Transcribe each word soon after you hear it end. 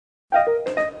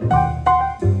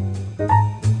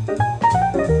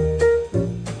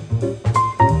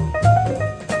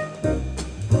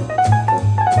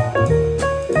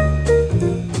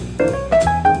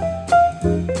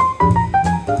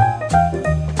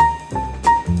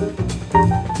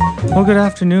Well, good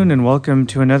afternoon and welcome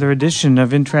to another edition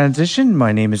of In Transition.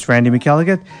 My name is Randy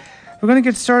McElligott. We're going to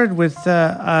get started with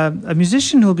a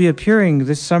musician who'll be appearing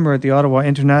this summer at the Ottawa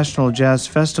International Jazz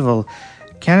Festival,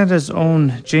 Canada's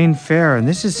own Jane Fair. And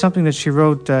this is something that she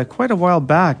wrote quite a while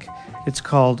back. It's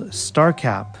called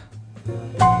Starcap.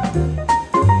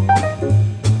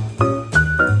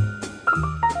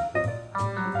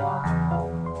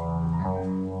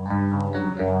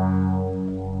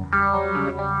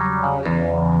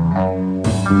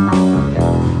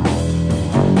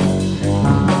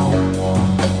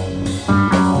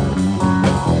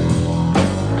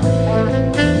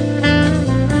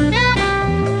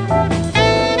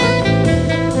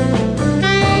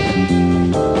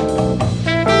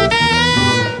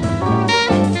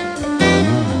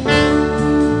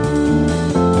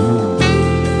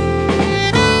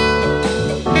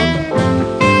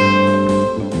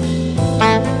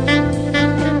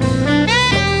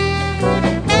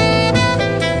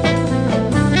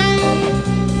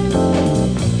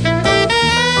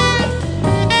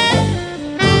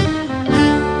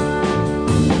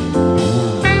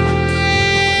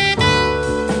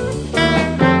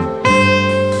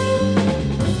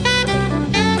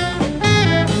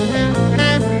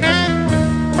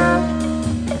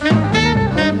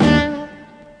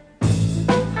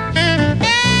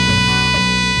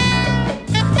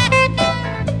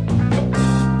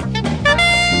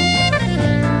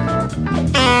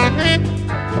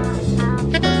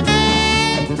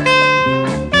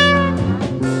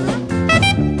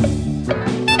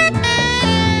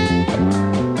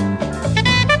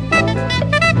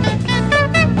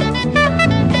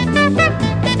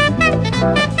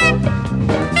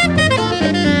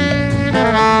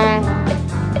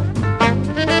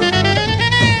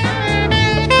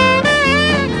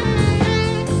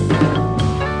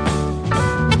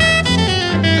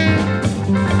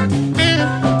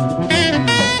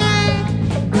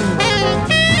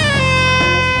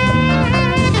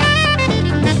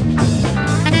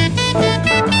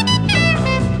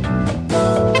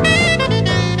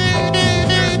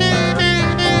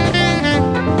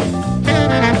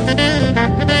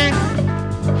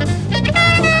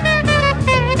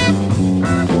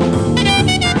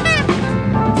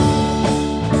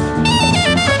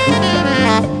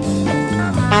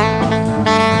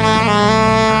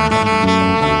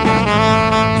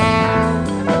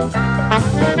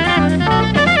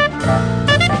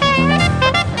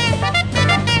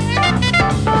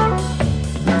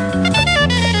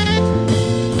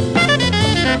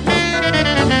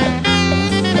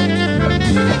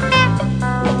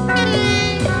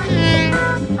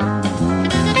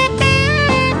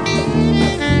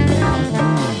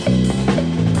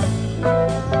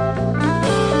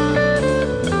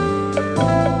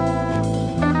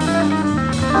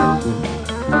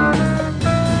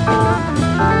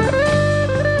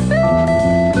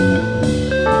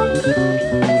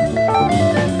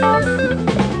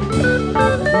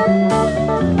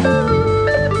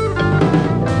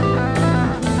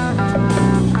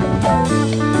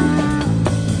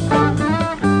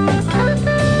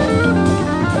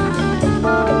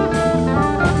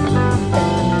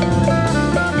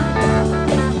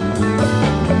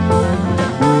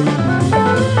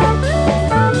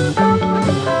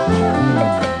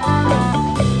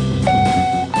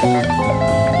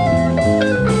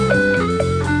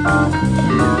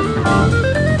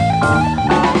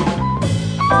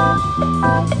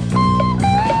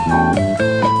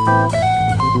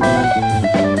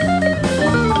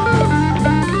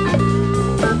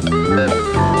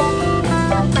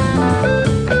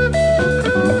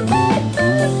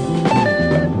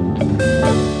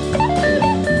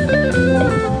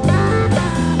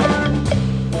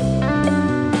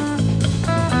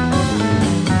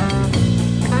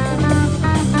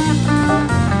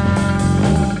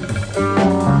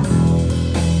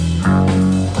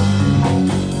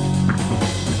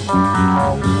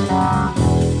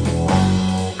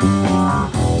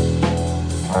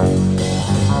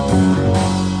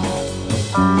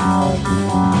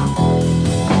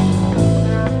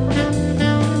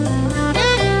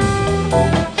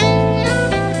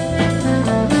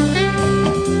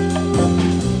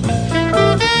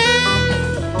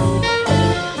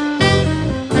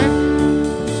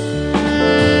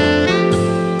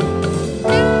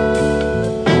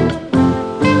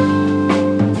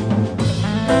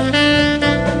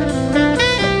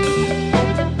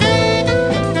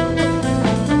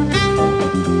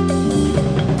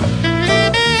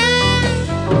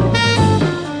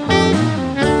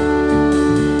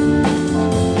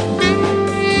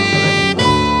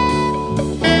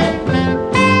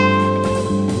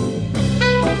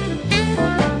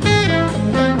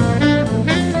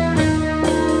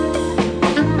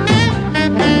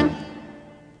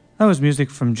 is music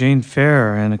from Jane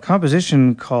Fair and a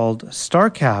composition called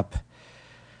Starcap.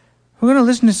 We're going to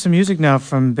listen to some music now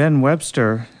from Ben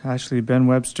Webster, actually Ben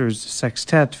Webster's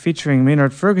sextet, featuring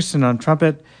Maynard Ferguson on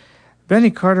trumpet,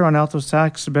 Benny Carter on alto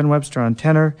sax, Ben Webster on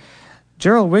tenor,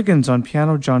 Gerald Wiggins on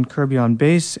piano, John Kirby on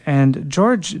bass, and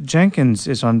George Jenkins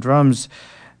is on drums.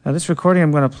 Now, this recording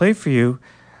I'm going to play for you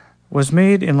was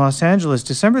made in Los Angeles,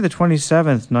 December the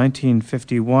 27th,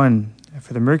 1951,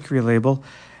 for the Mercury label,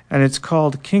 and it's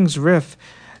called King's Riff.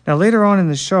 Now, later on in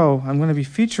the show, I'm going to be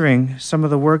featuring some of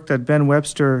the work that Ben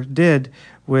Webster did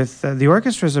with the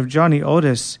orchestras of Johnny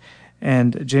Otis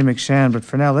and Jay McShann. But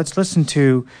for now, let's listen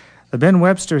to the Ben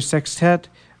Webster Sextet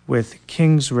with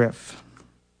King's Riff.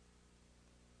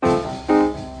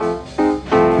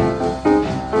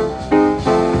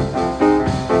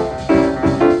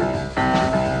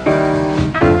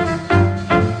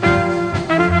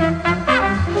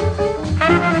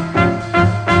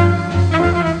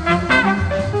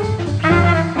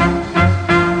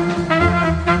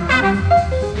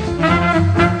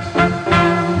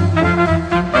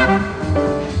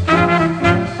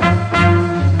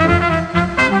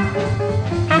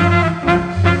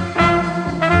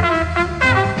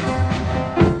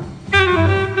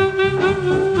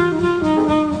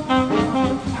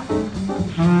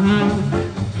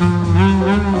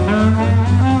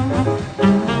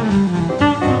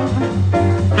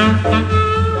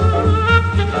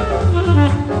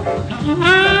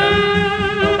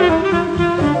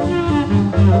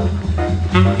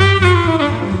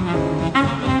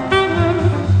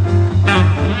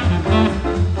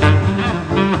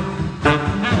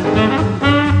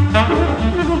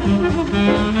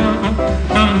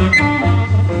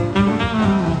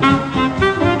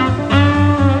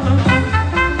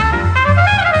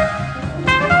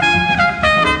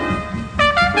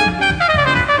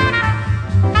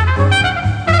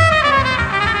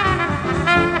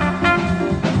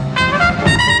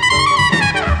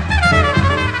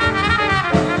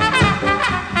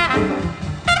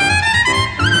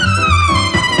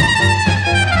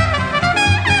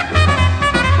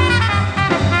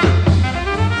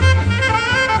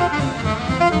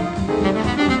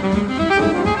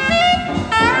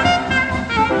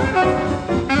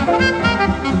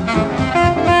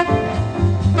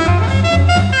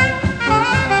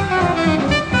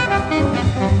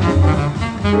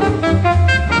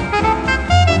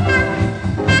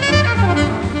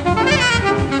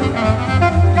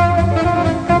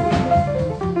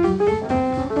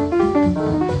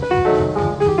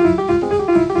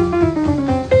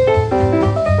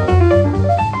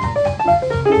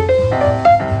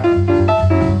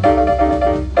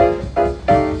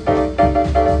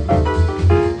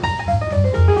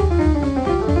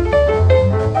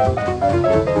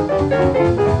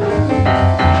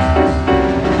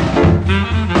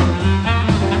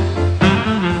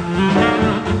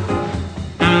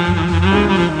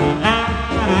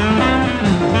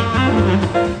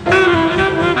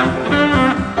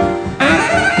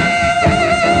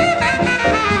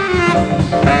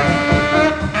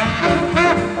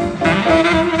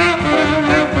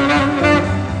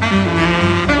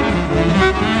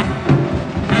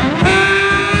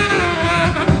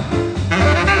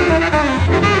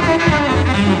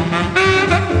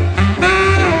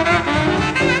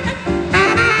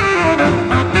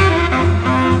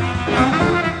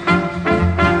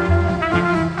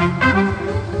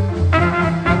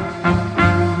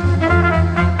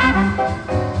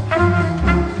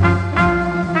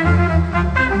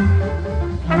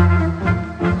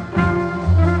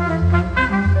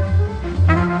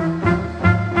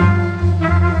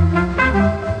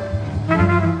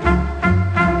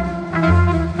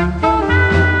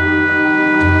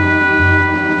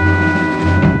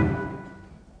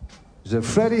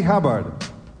 Freddie Hubbard.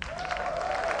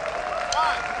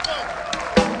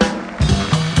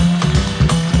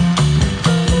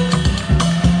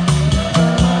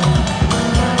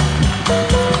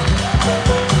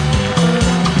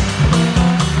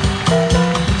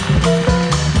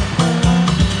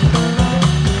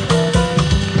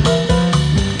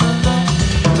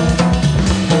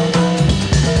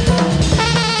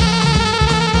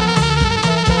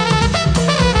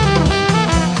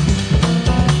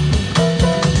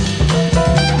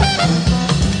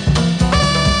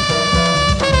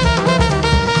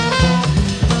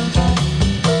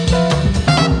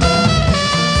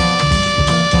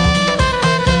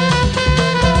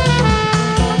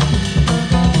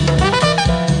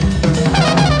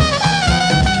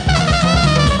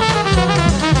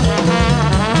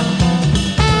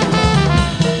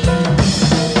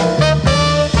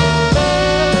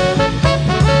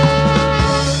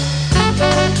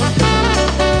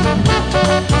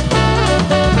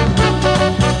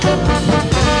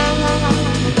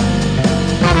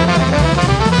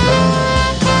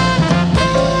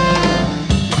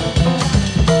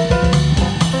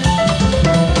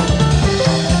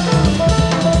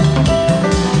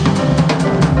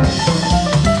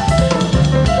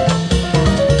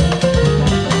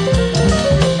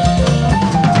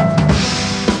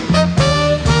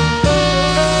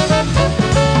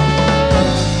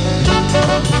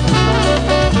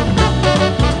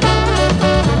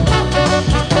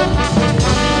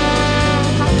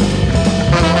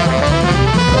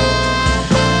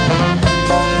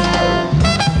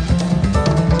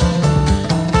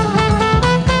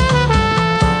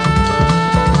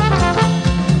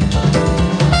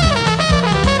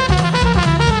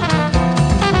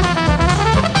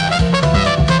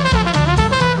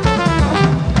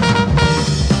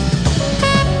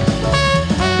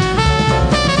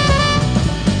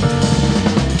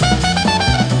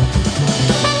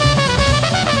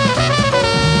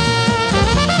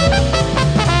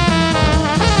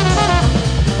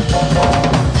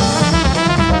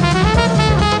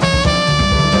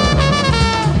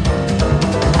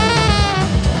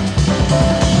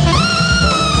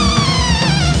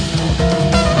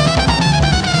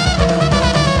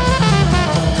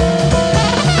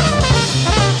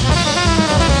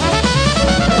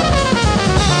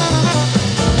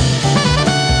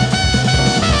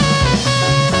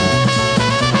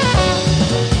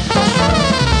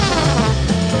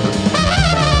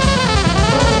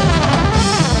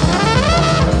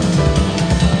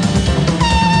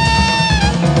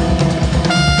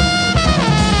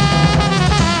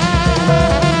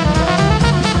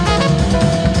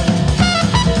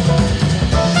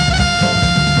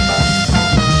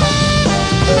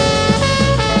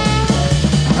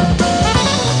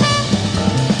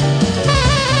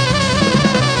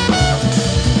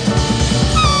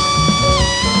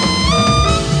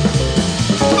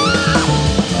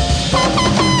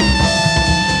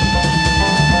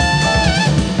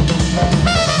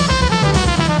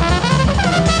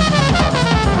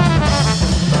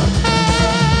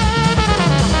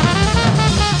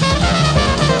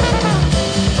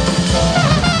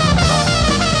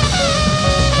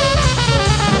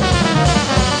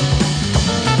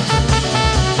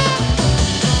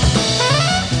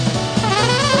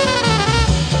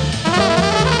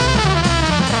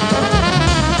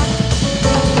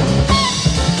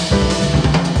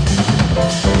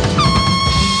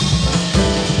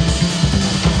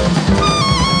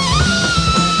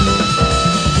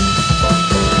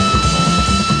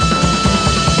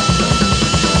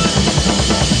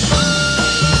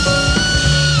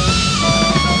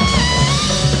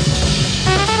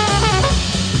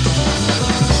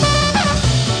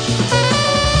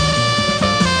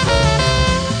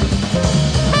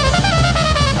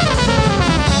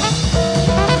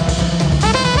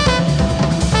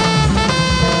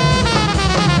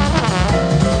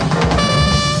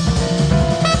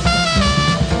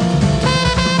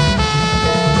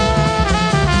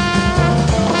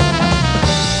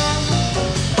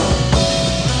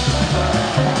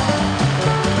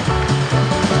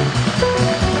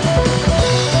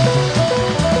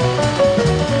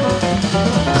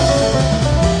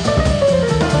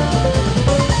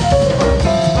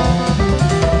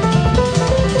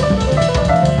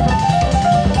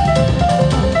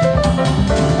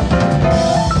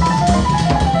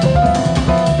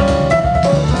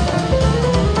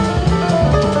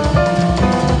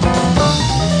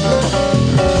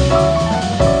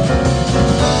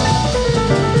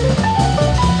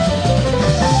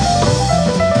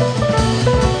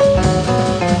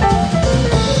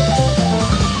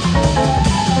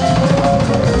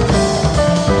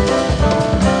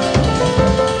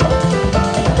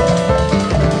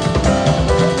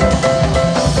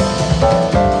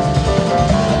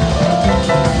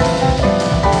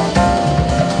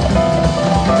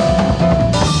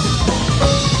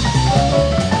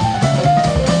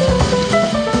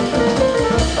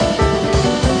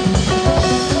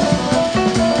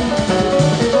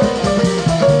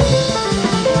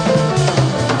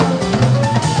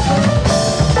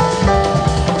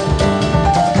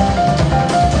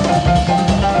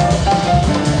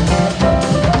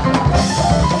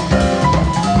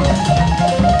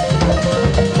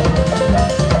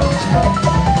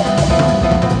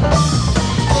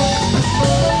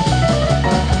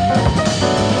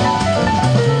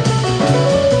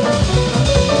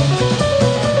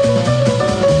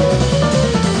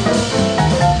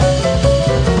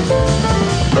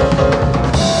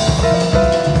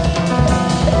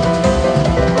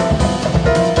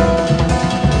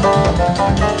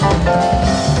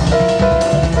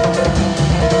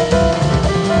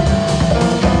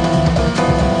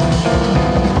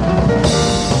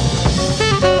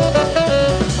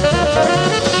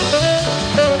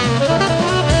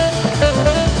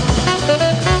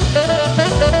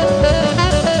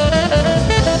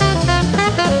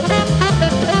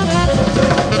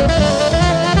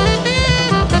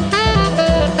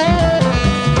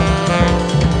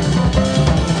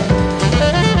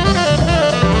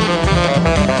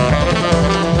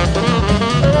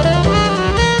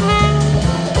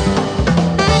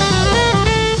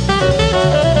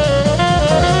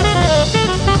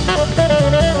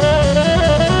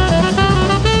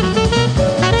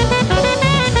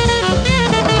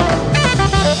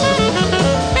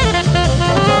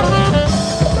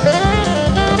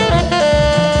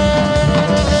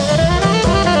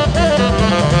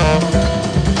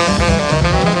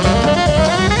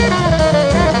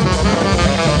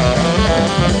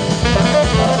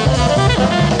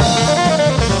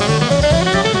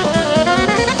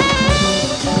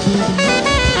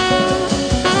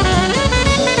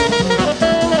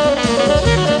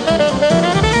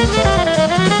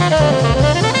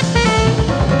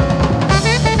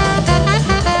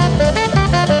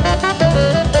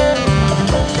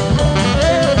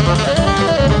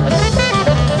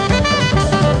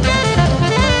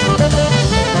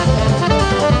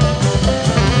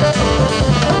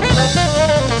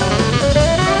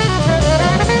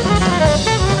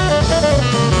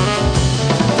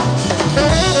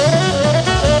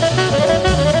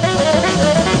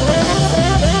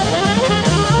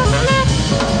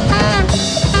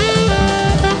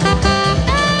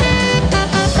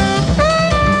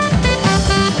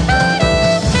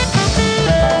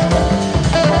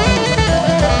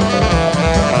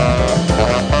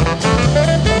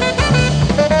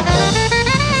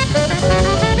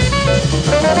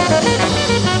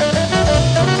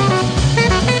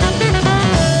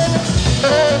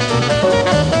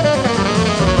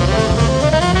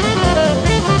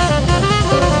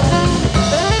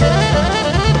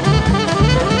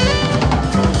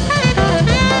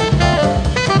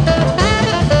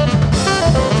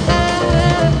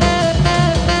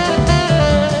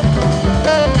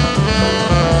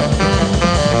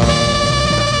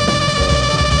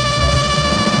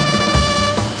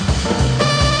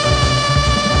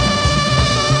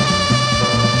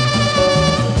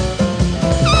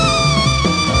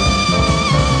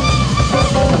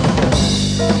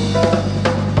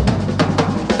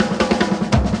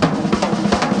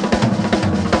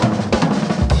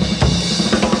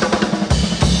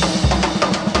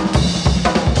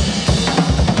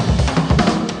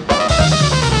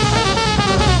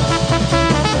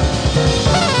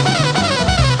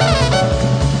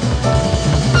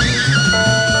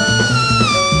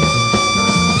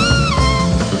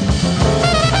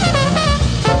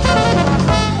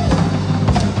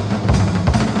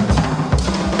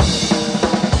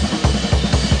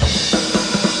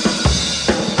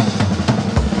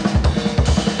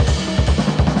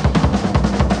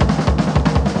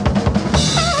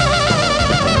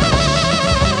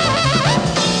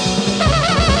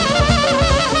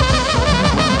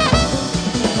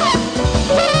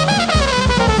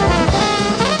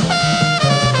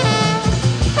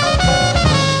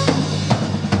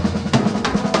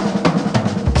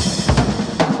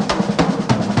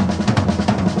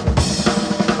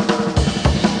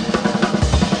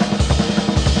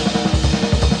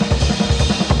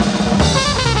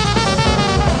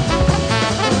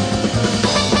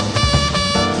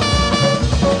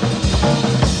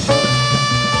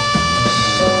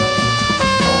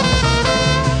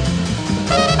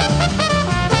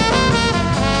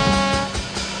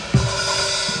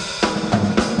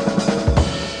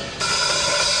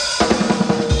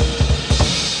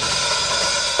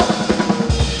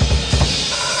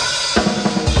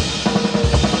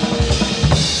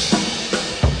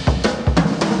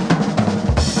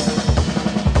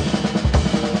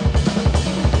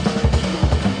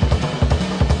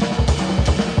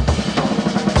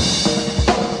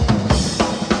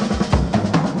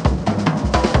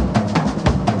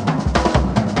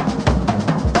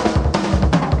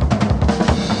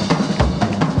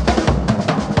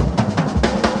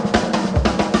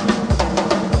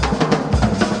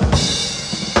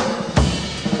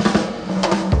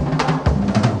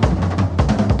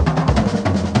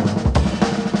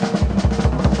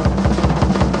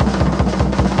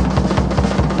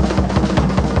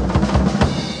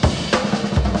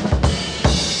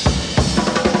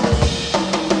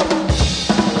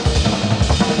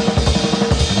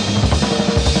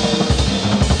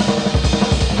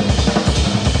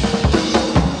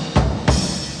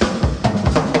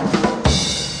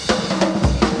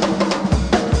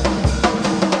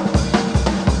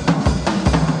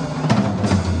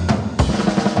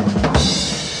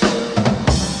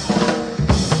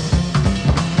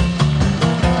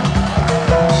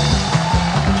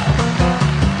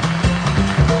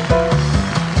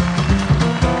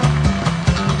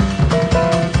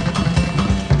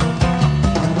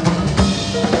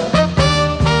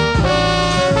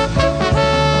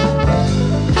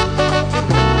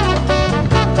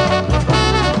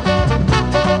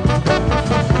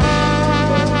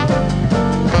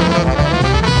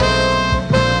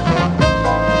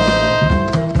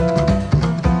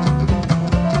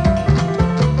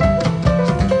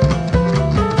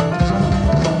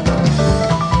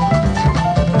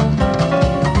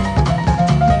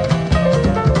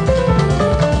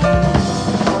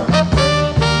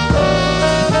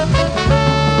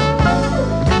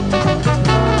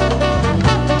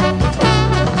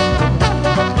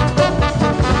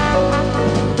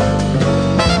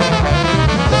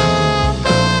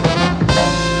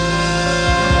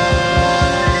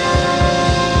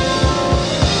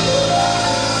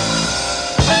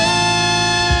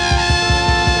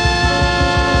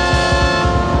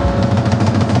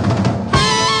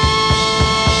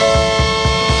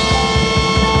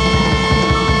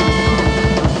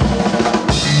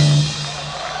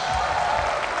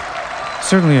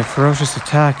 Certainly a ferocious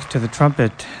attack to the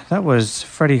trumpet. That was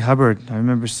Freddie Hubbard. I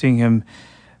remember seeing him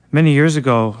many years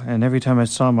ago, and every time I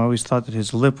saw him, I always thought that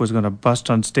his lip was going to bust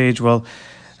on stage. Well,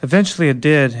 eventually it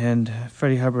did, and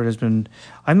Freddie Hubbard has been...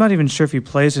 I'm not even sure if he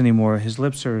plays anymore. His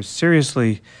lips are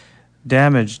seriously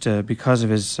damaged because of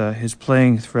his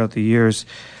playing throughout the years.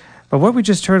 But what we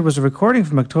just heard was a recording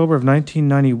from October of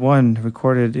 1991,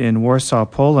 recorded in Warsaw,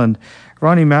 Poland.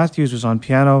 Ronnie Matthews was on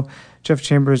piano, Jeff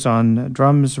Chambers on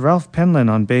drums, Ralph Penlin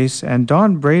on bass, and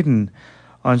Don Braden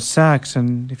on sax.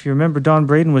 And if you remember, Don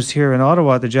Braden was here in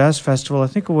Ottawa at the Jazz Festival, I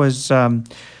think it was 2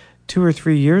 or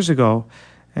 3 years ago,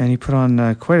 and he put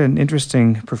on quite an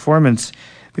interesting performance.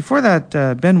 Before that,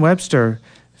 Ben Webster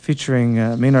featuring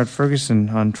Maynard Ferguson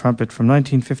on trumpet from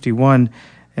 1951,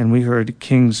 and we heard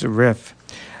King's Riff.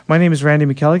 My name is Randy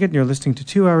McElligott, and you're listening to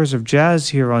 2 hours of jazz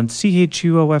here on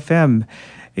CHUO-FM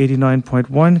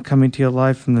 89.1, coming to you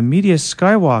live from the Media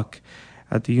Skywalk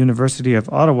at the University of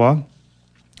Ottawa.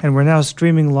 And we're now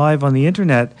streaming live on the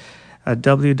internet at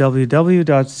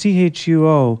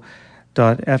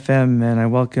www.chuo.fm. And I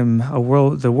welcome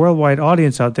the worldwide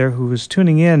audience out there who is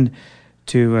tuning in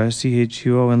to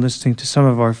CHUO and listening to some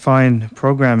of our fine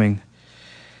programming.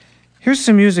 Here's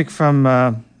some music from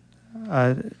a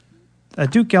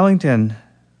Duke Ellington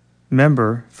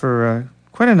member for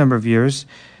quite a number of years.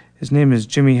 His name is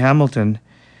Jimmy Hamilton,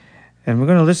 and we're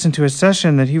going to listen to a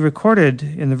session that he recorded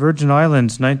in the Virgin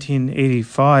Islands,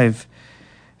 1985,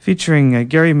 featuring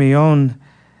Gary Mayone,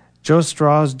 Joe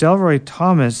Strauss, Delroy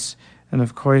Thomas, and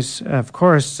of course,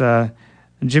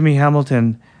 Jimmy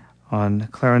Hamilton on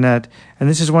clarinet. And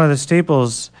this is one of the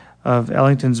staples of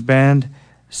Ellington's band,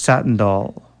 Satin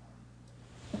Doll.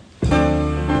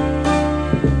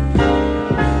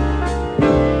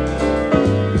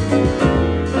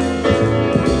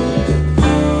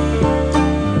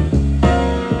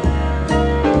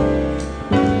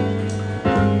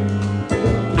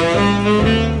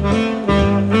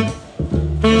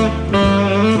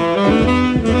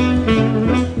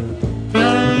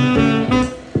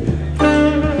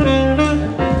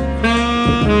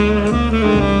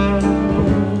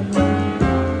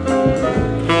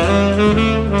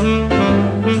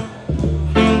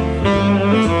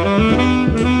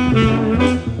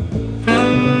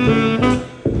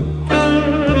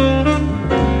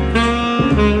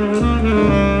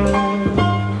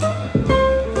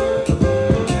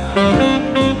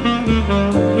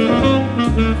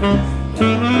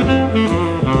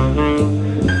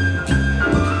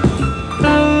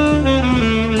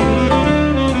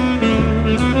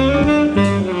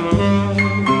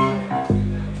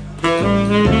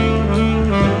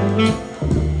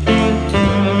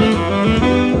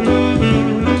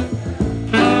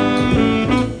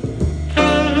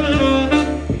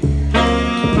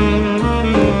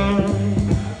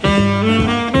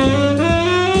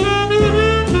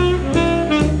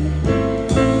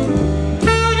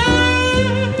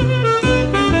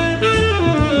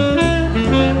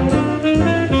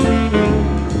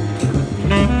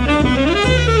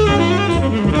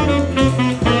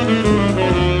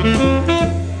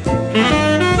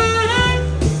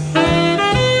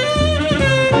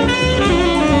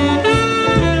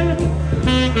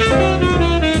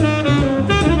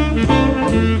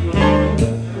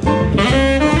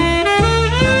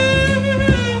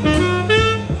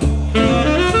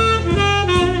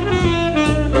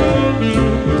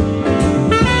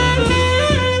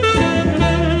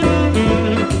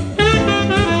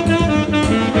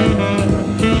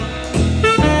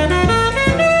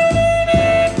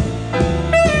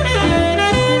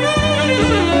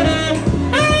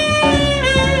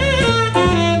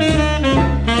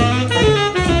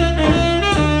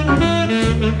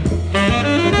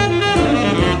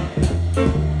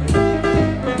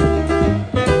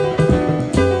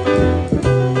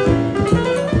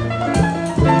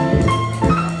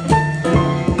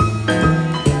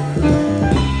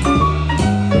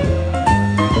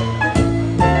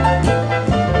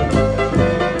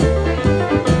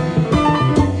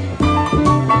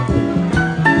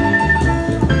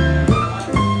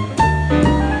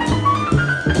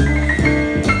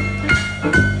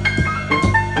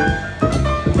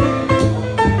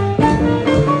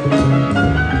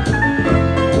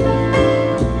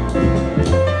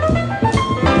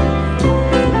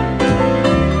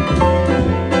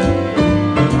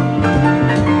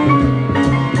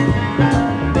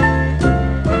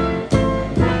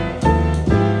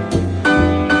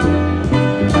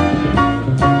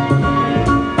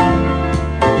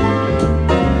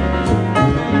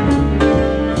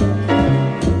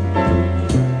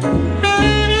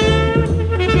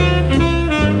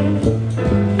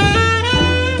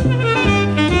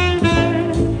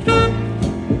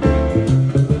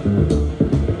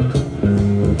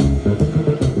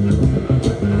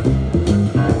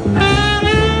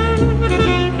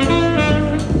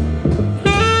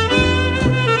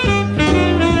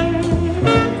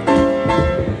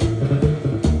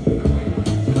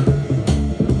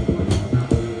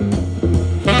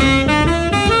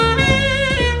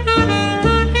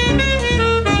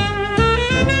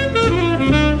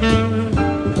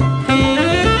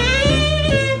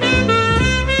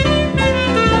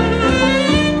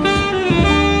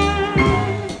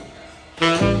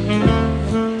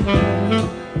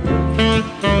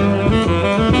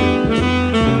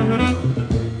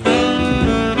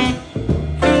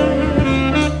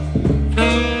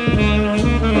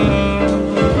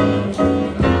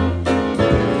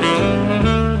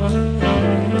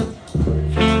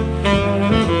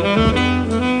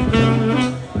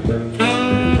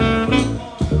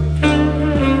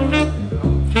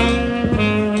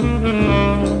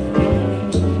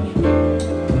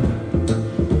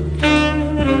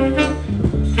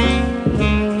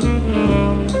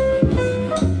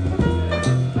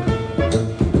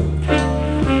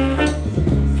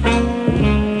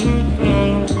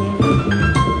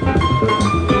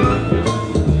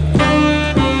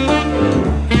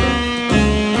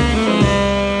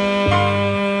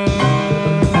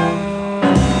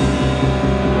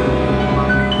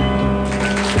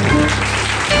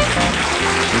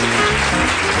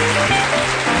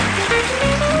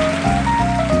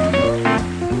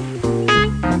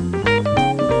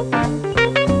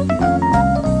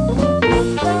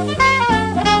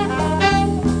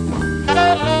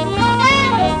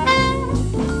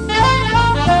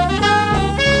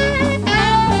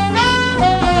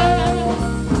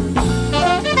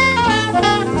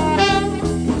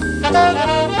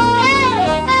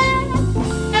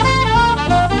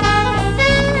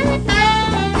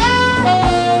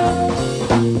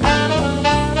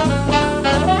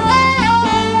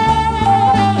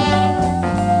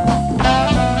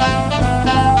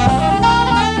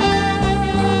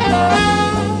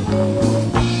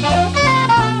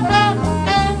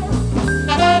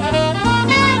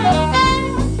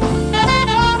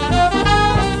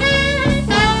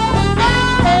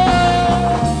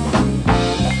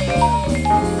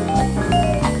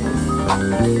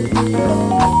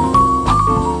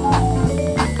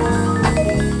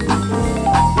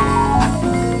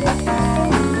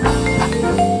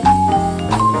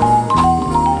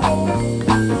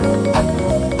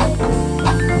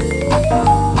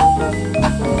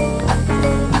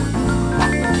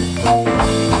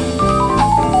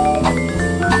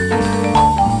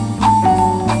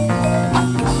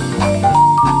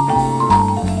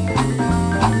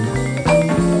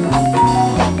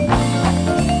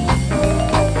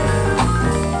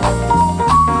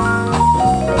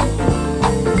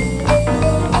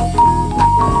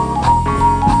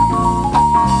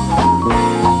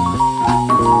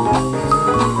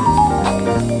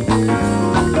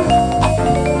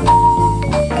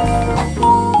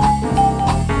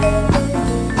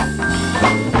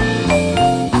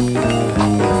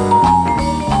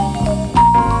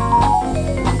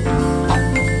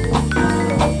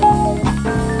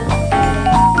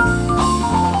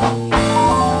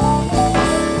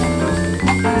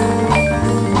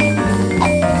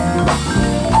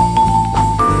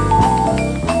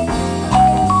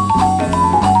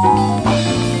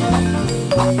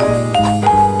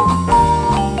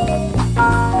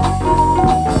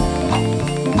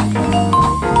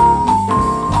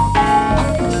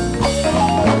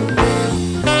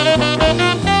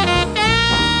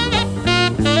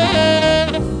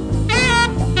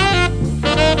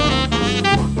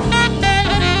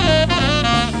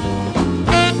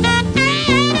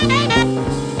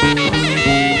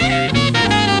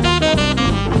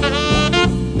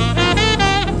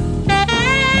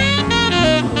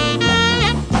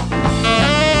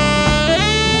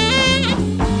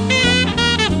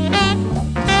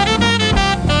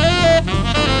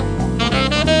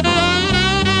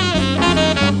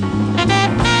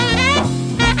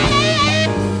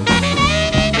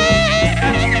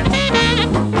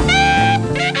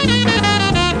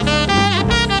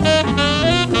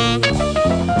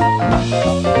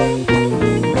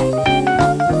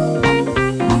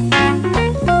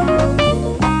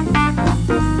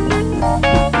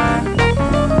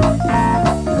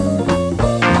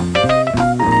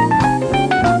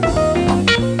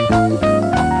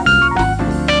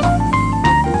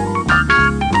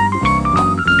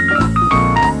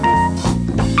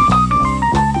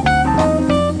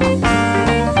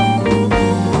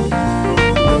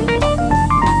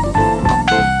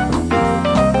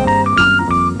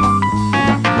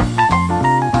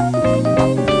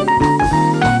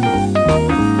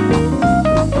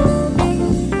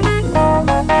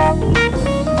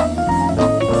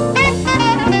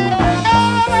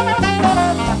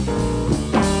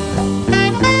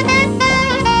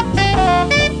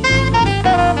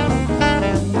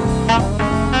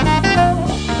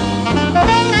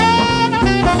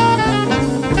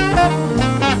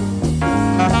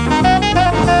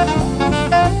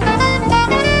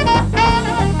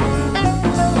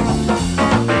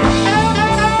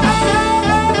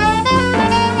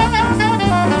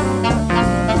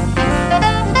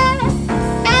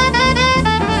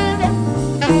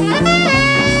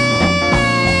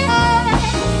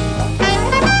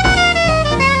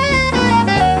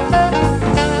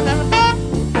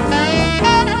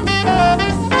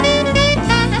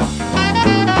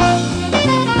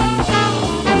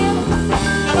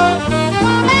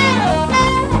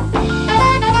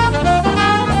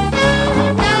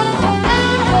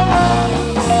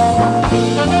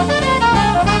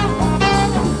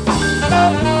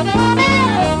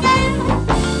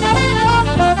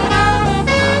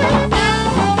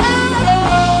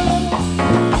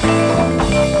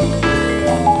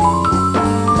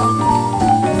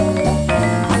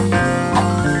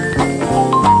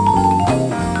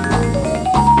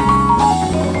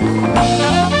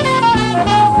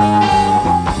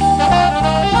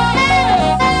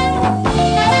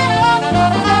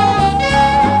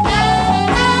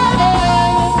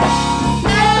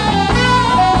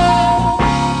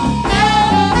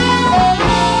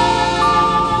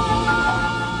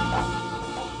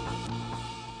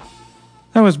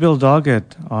 was Bill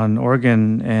Doggett on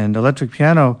organ and electric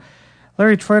piano,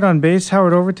 Larry Troit on bass,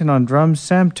 Howard Overton on drums,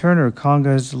 Sam Turner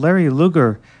congas, Larry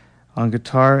Luger on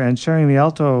guitar, and sharing the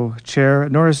alto chair,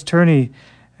 Norris Turney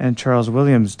and Charles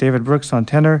Williams, David Brooks on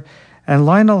tenor, and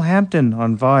Lionel Hampton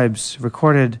on vibes,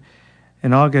 recorded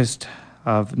in August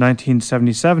of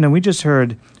 1977. And we just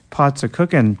heard Pots a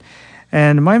Cookin'.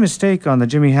 And my mistake on the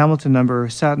Jimmy Hamilton number,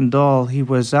 Satin Doll, he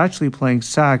was actually playing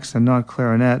sax and not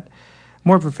clarinet.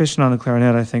 More proficient on the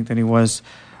clarinet, I think, than he was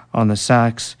on the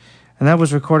sax. And that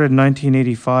was recorded in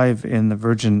 1985 in the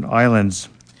Virgin Islands.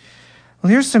 Well,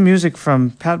 here's some music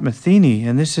from Pat Metheny,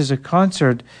 and this is a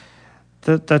concert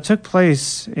that took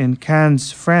place in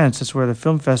Cannes, France. That's where the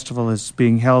film festival is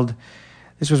being held.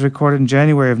 This was recorded in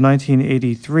January of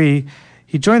 1983.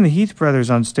 He joined the Heath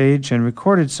brothers on stage and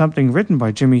recorded something written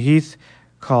by Jimmy Heath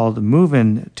called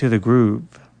Movin' to the Groove.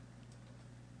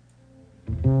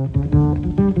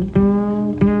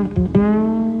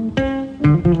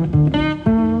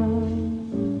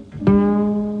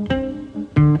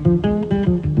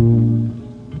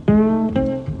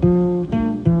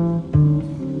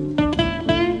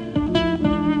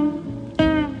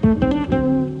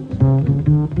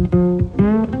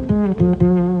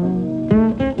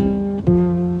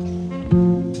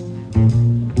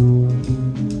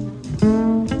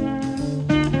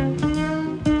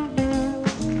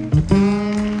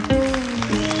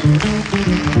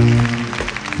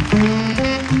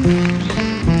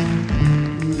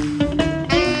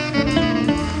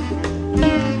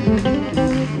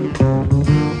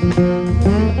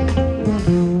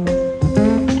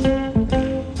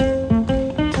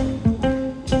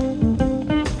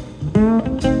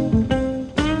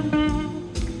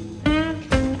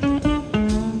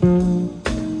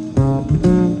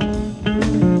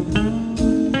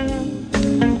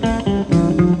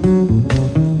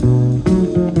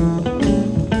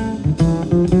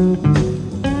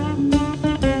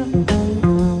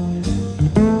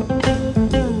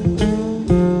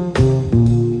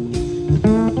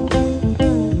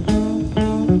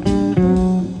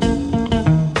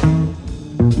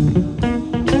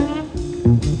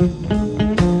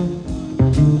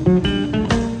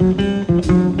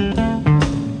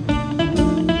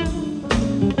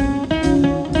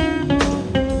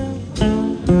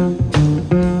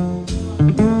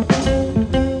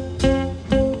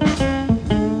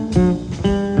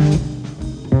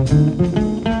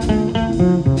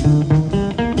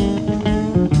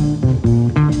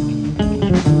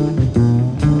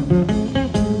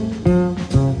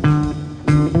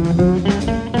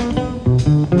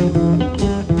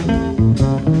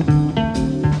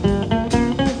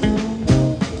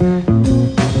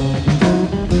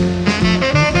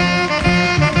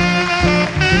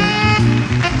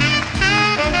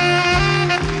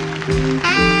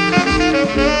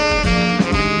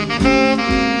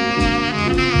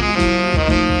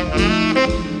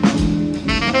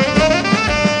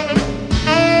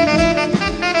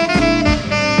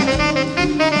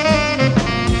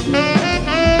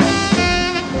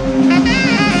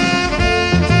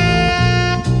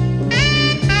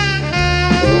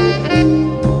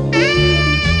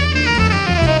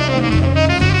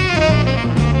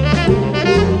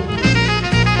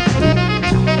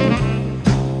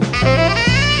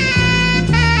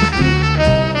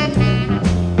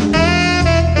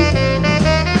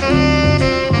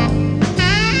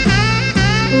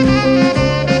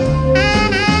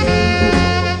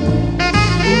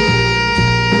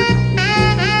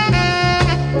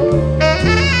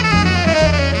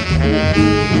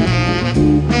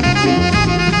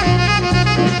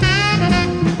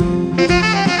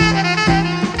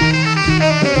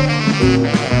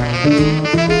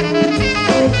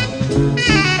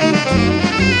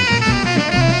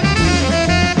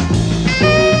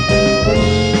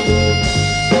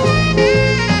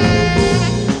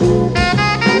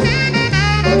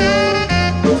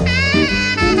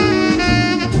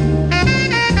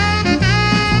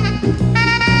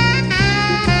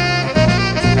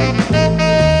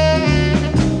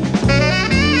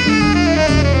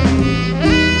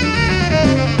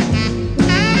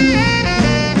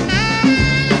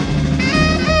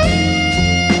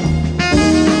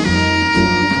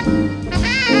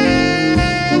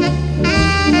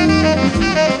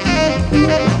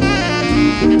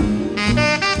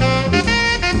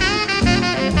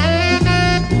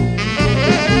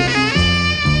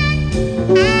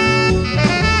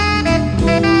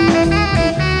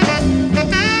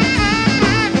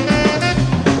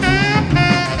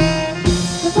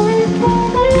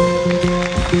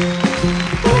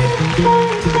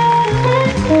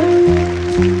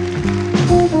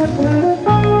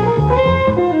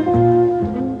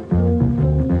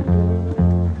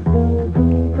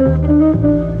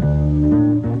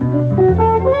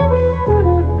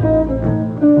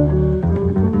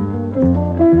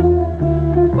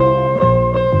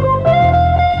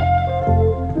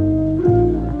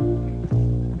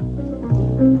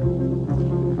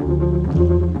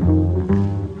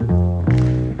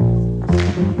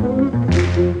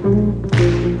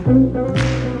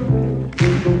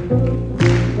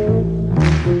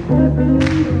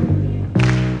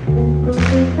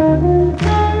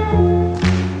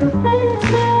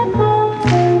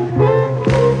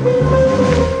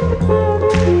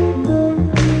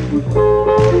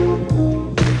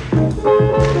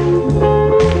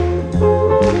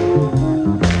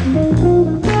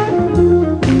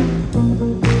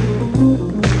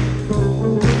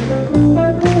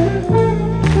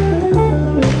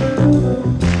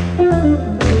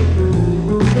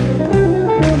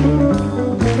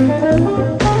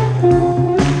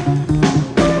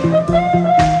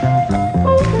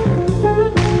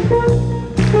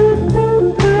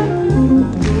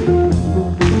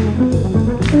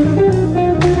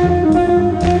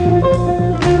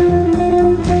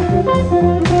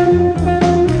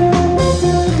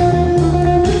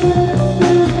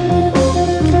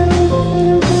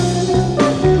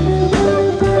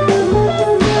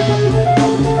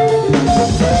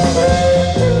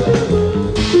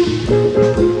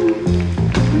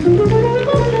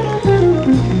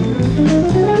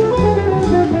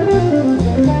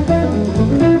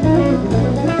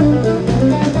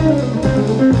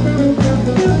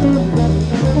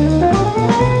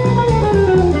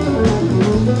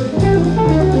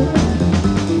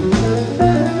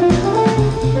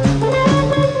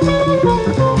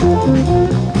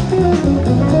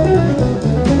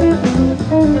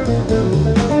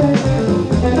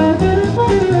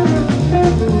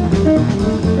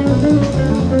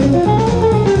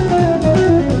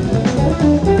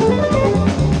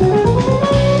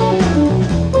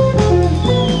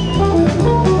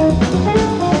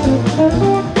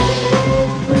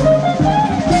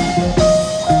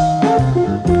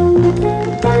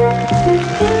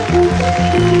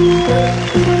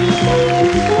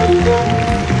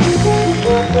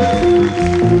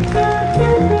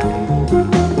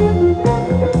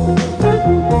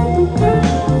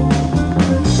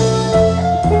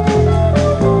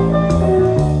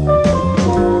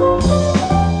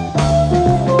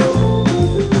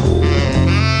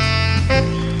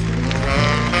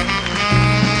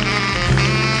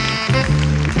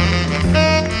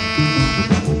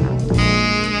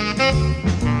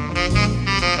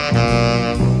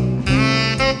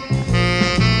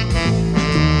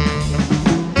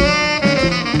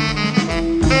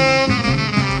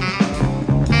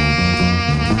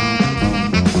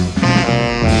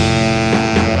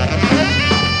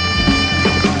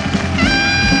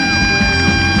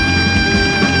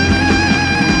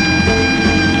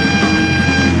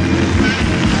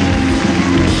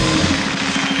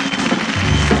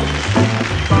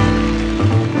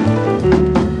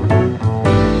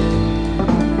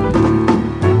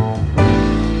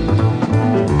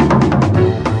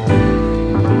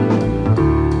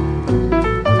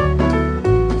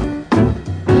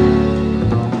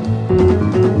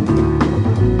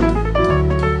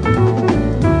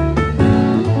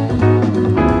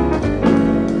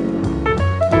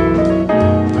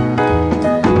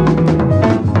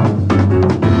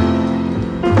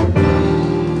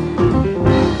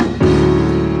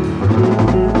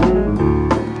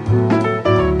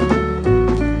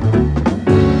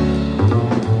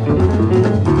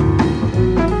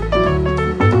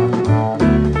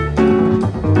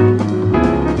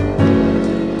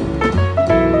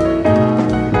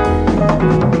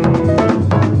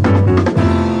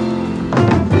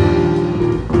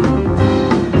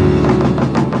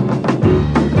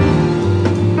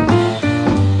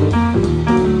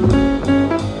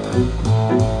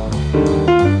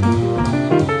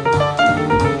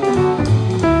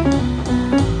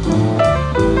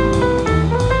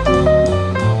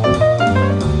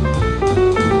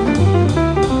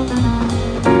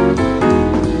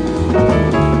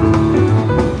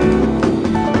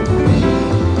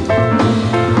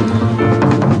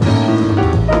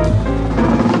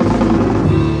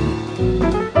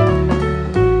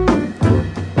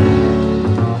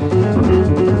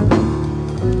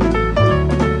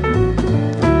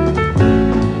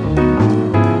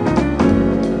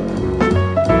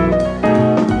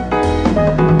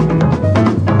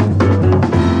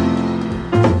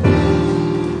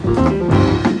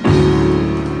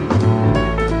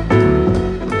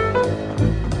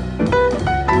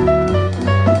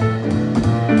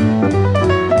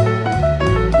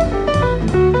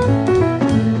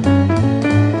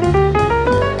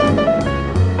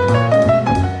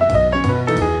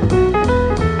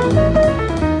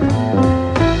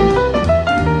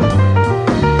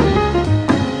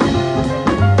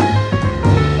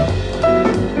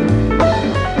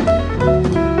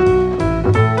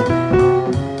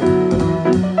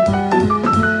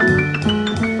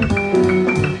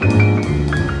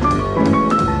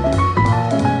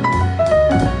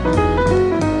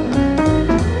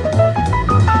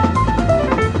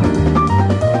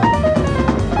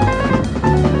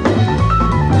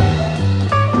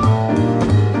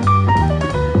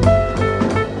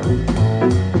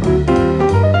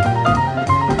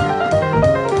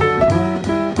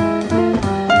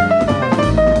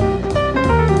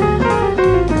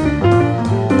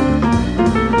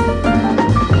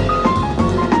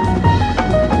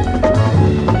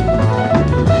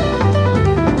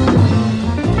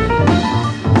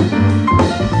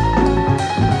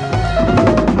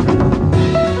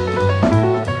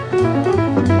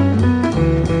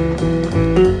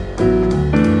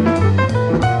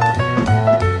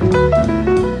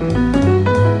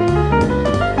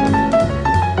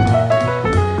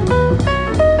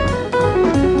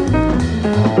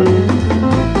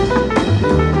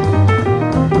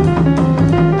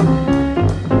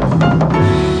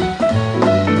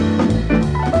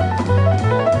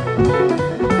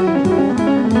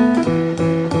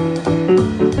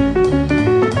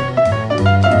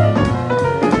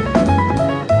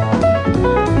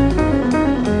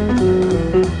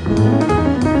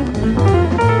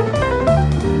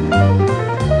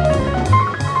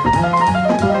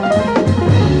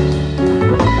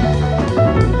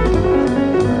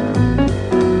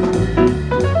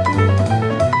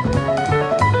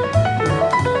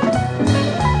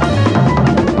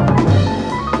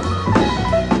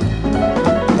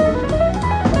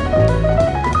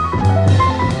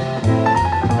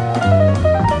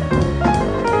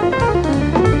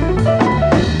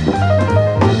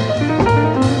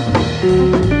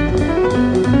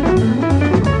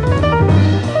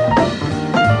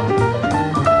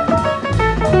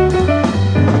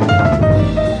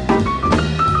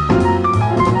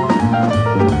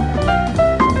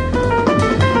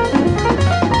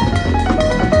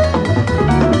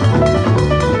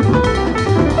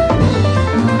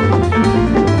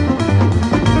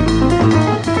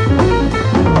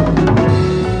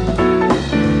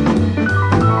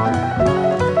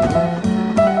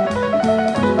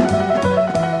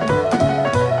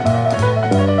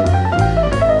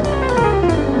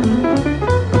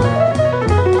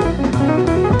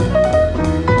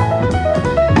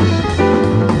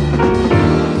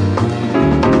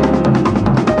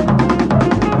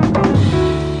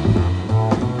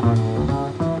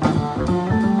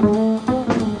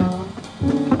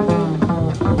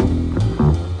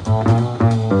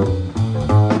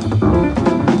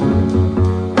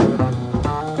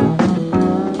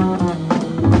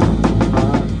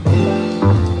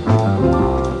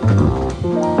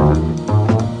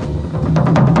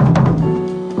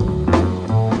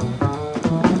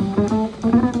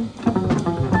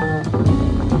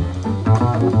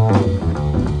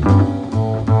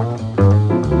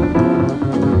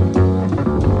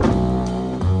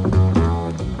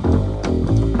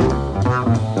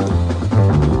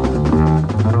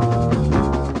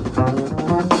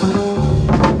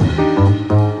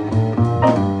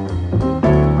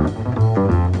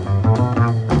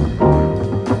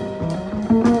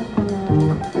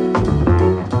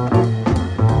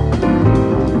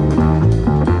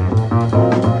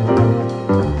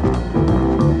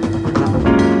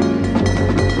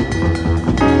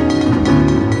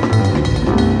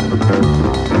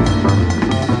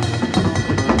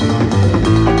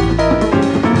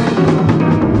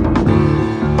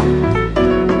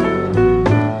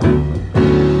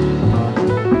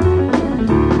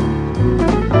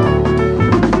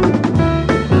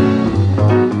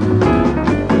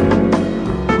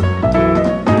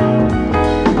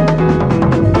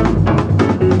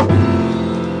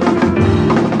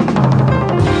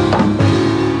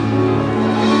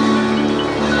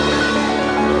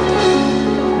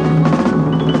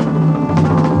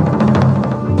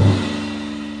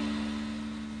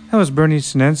 was Bernie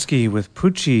Sinensky with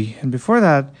Pucci, and before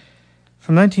that,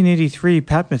 from 1983,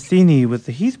 Pat Metheny with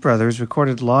the Heath Brothers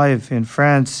recorded live in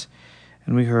France,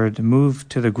 and we heard Move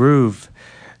to the Groove.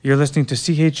 You're listening to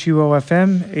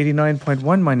CHUO-FM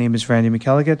 89.1. My name is Randy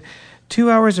McElligott.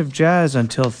 2 hours of jazz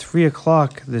until 3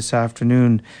 o'clock this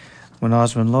afternoon when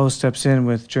Osmond Lowe steps in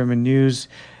with German news,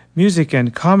 music,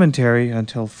 and commentary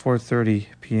until 4:30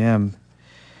 p.m.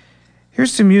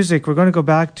 Here's some music. We're going to go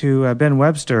back to Ben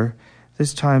Webster,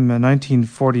 this time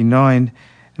 1949,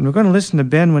 and we're going to listen to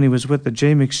Ben when he was with the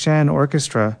Jay McShann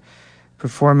Orchestra,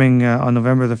 performing on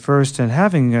November the 1st and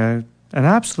having an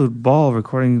absolute ball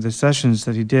recording the sessions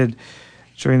that he did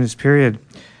during this period.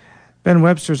 Ben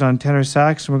Webster's on tenor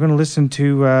sax, and we're going to listen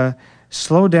to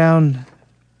Slow Down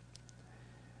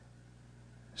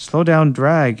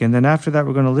Drag, and then after that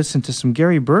we're going to listen to some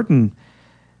Gary Burton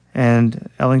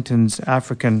and Ellington's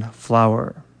African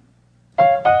Flower.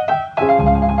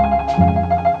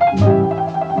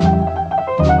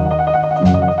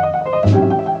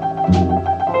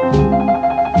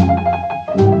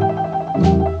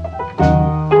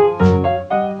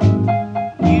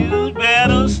 You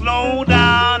better slow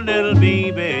down, little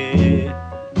baby,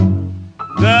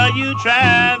 'cause you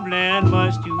traveling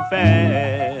much too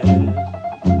fast.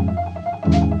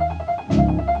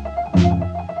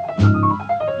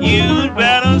 You'd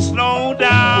better slow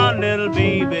down, little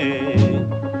baby,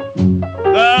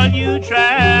 'cause you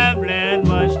traveling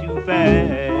much too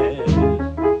fast.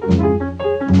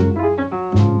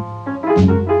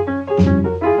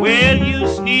 Well, you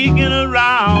sneaking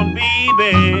around,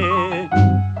 baby,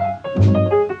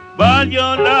 but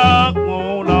your luck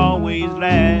won't always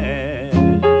last.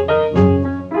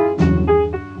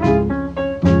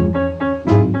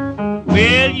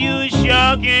 Well, you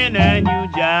shucking and you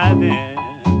jiving,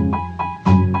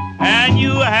 and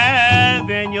you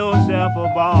having yourself a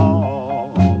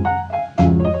ball.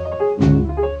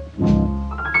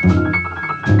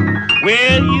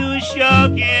 Well, you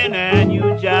shucking and you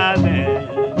jiving,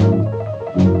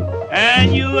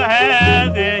 and you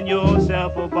having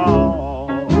yourself a ball.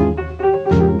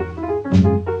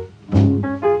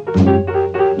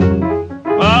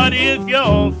 But if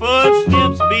your foot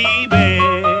slips, baby,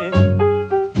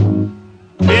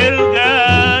 little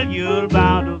girl, you're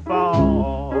bound to fall.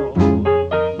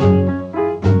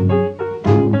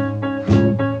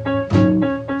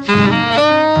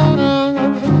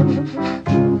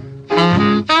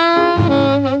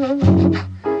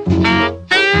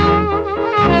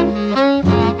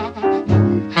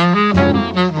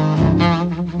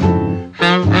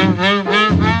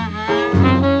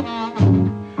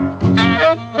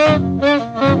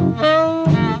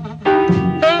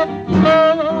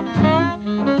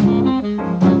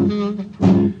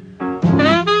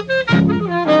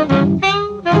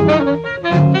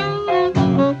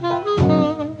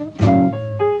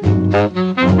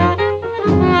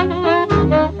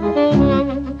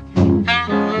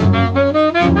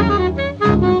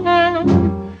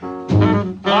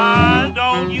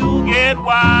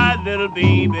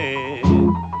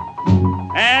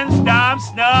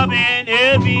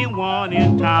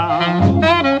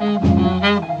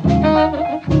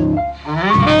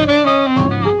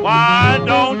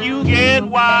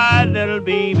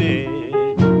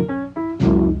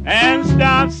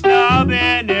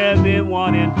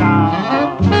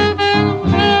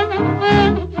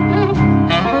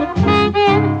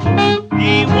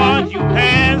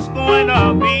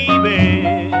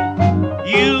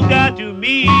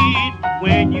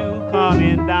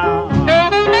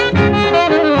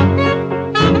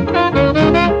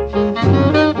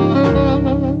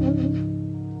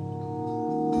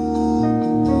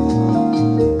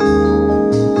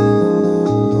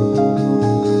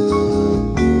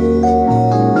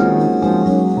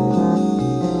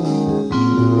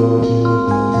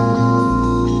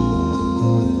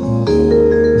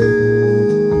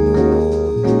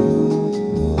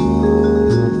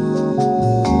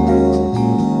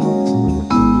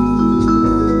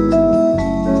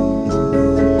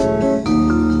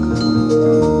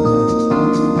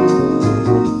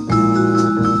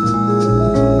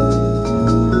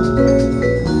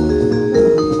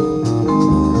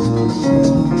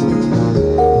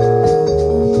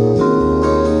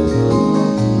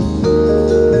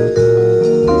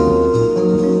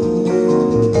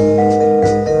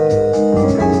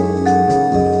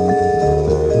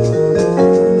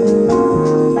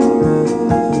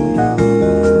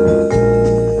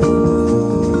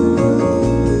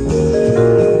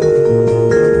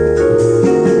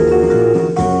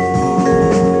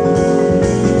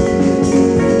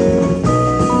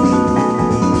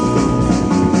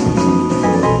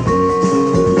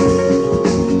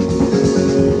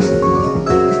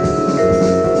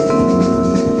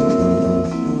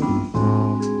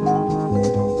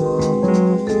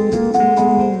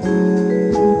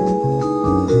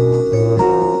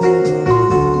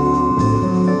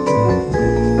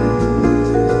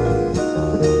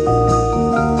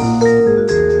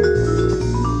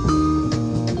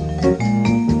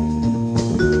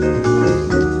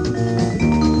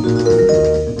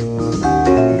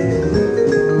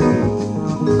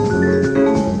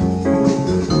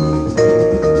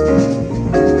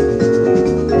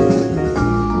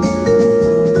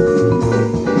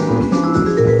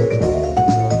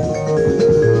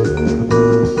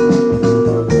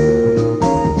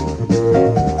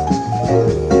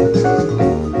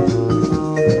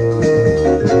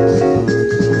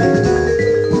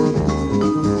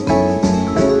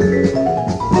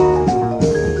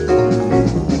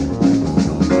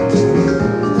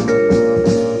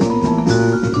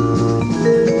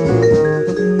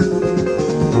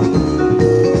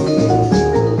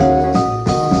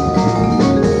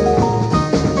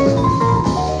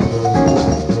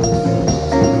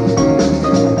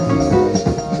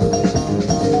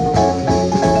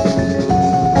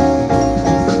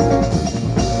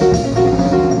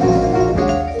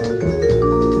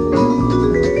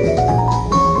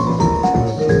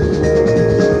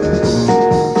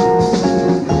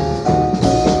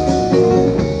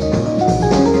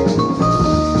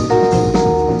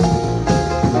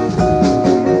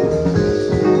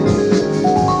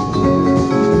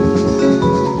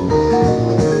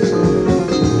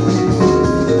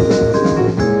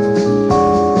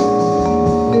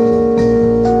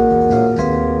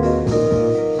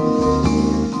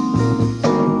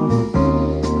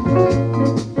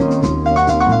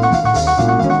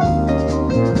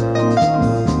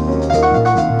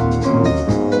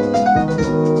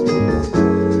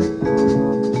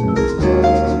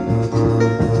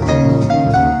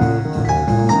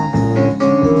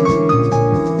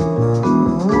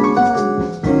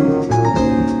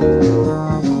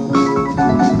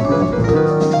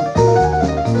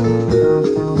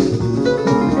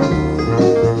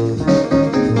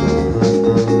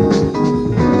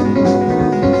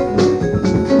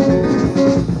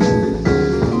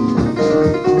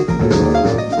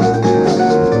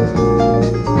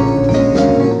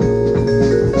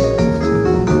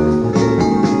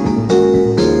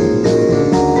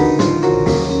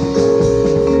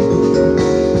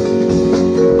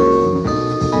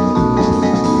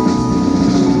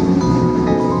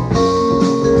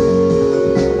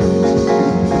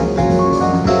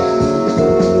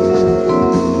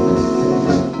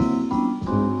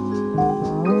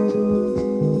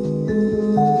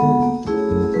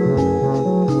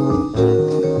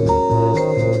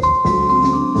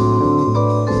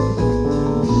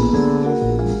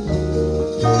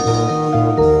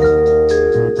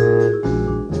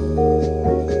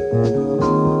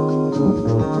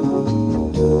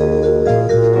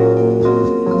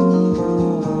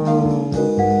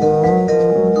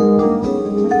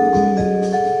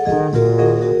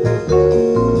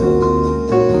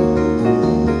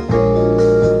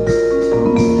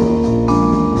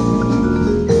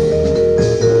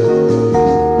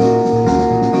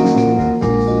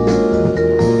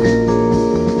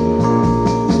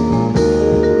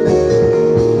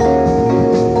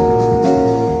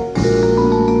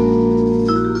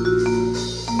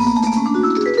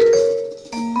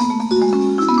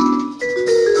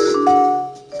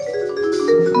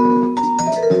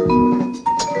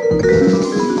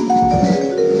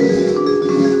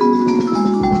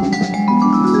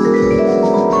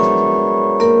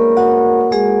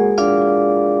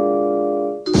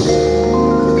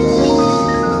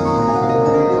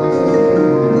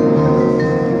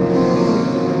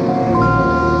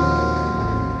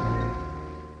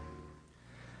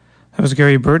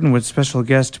 Gary Burton with special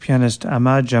guest pianist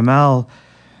Ahmad Jamal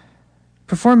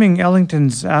performing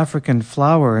Ellington's African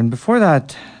Flower. And before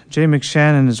that, Jay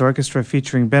McShann and his orchestra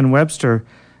featuring Ben Webster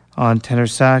on tenor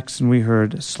sax, and we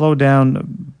heard Slow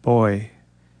Down Drag,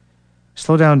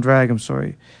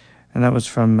 and that was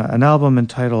from an album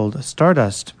entitled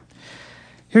Stardust.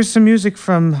 Here's some music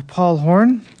from Paul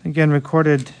Horn, again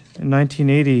recorded in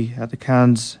 1980 at the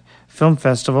Cannes Film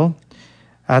Festival.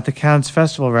 At the Cannes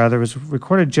Festival, rather, it was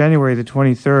recorded January the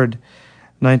 23rd,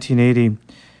 1980,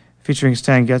 featuring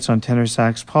Stan Getz on tenor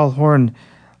sax. Paul Horn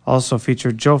also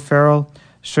featured Joe Farrell,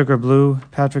 Sugar Blue,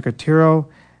 Patrick Attiro,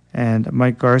 and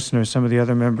Mike Garson are some of the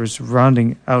other members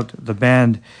rounding out the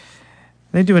band.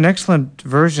 They do an excellent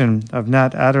version of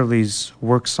Nat Adderley's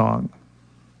Work Song.